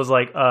 And Joe was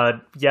like,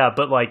 yeah,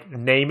 but like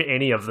name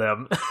any of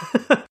them.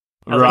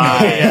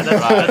 Right.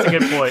 That's a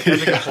good point.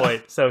 That's a good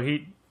point. So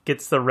he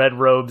gets the red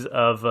robes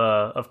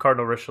of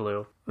Cardinal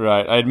Richelieu.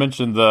 Right. I had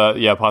mentioned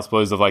the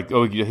possibilities of like,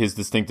 his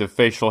distinctive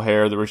facial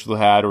hair that Richelieu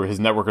had, or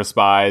his network of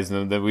spies,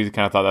 and then we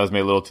kind of thought that was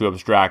made a little too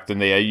abstract.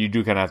 And you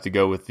do kind of have to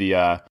go with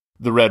the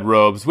red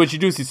robes, which you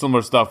do see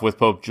similar stuff with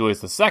Pope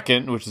Julius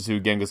II, which is who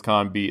Genghis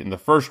Khan beat in the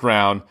first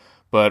round.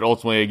 But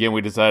ultimately, again, we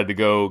decided to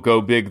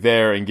go big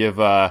there and give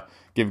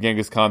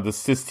Genghis Khan the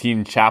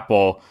Sistine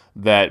Chapel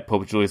that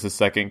Pope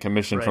Julius II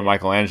commissioned from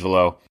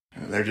Michelangelo.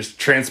 They're just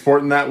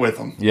transporting that with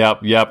them. Yep.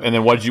 And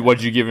then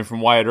what'd you give him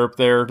from Wyatt Earp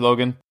there,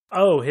 Logan?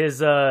 Oh,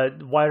 his Wyatt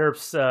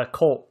Earp's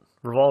Colt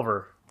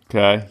revolver.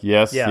 Okay.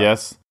 Yes.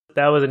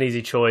 That was an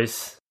easy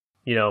choice.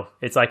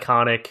 It's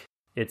iconic.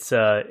 It's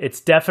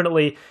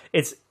definitely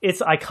it's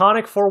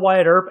iconic for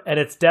Wyatt Earp, and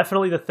it's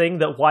definitely the thing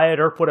that Wyatt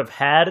Earp would have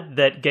had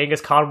that Genghis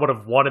Khan would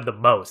have wanted the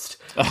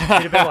most. He'd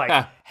have been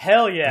like,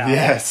 hell yeah,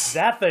 yes,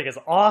 that thing is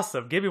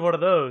awesome. Give me one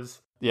of those.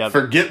 Yeah,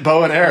 forget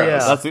bow and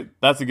arrows. Yeah.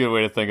 That's a good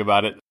way to think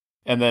about it.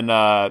 And then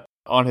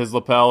on his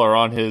lapel or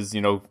on his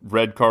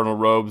red cardinal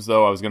robes,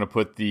 though, I was going to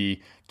put the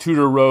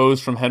Tudor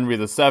rose from Henry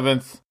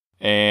VII,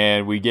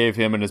 and we gave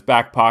him in his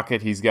back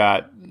pocket. He's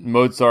got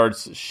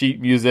Mozart's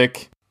sheet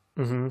music.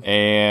 Mm-hmm.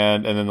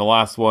 And then the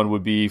last one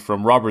would be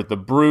from Robert the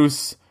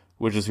Bruce,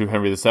 which is who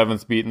Henry VII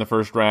beat in the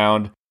first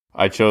round.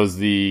 I chose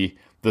the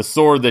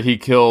sword that he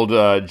killed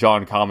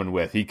John Common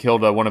with. He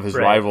killed one of his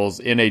rivals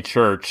in a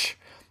church,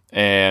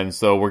 and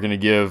so we're going to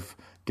give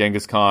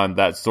Genghis Khan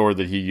that sword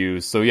that he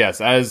used. So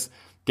yes, as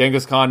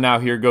Genghis Khan now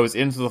here goes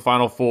into the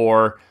final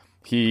four,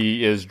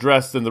 he is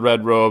dressed in the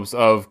red robes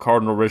of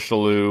Cardinal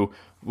Richelieu,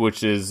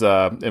 which is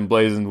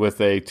emblazoned with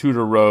a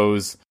Tudor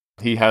rose.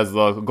 He has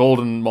the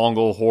golden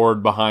Mongol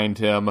horde behind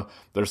him.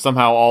 They're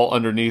somehow all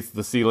underneath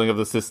the ceiling of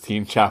the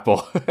Sistine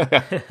Chapel.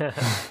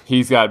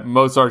 He's got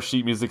Mozart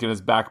sheet music in his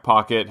back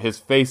pocket. His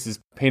face is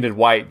painted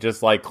white,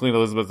 just like Queen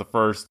Elizabeth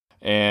I.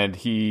 And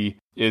he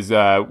is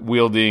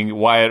wielding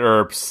Wyatt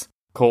Earp's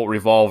Colt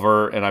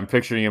revolver. And I'm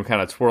picturing him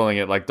kind of twirling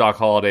it like Doc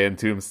Holliday in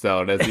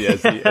Tombstone as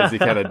he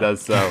kind of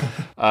does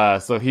so.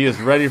 So he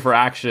is ready for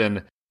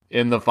action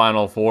in the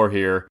final four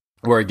here,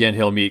 where again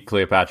he'll meet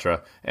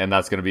Cleopatra, and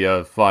that's going to be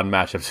a fun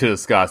matchup to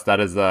discuss. That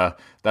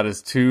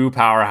is two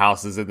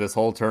powerhouses in this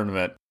whole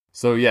tournament.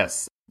 So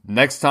yes,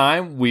 next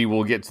time we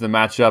will get to the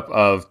matchup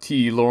of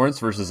T.E. Lawrence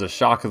versus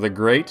Ashaka the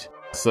Great.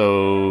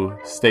 So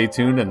stay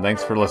tuned, and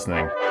thanks for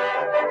listening.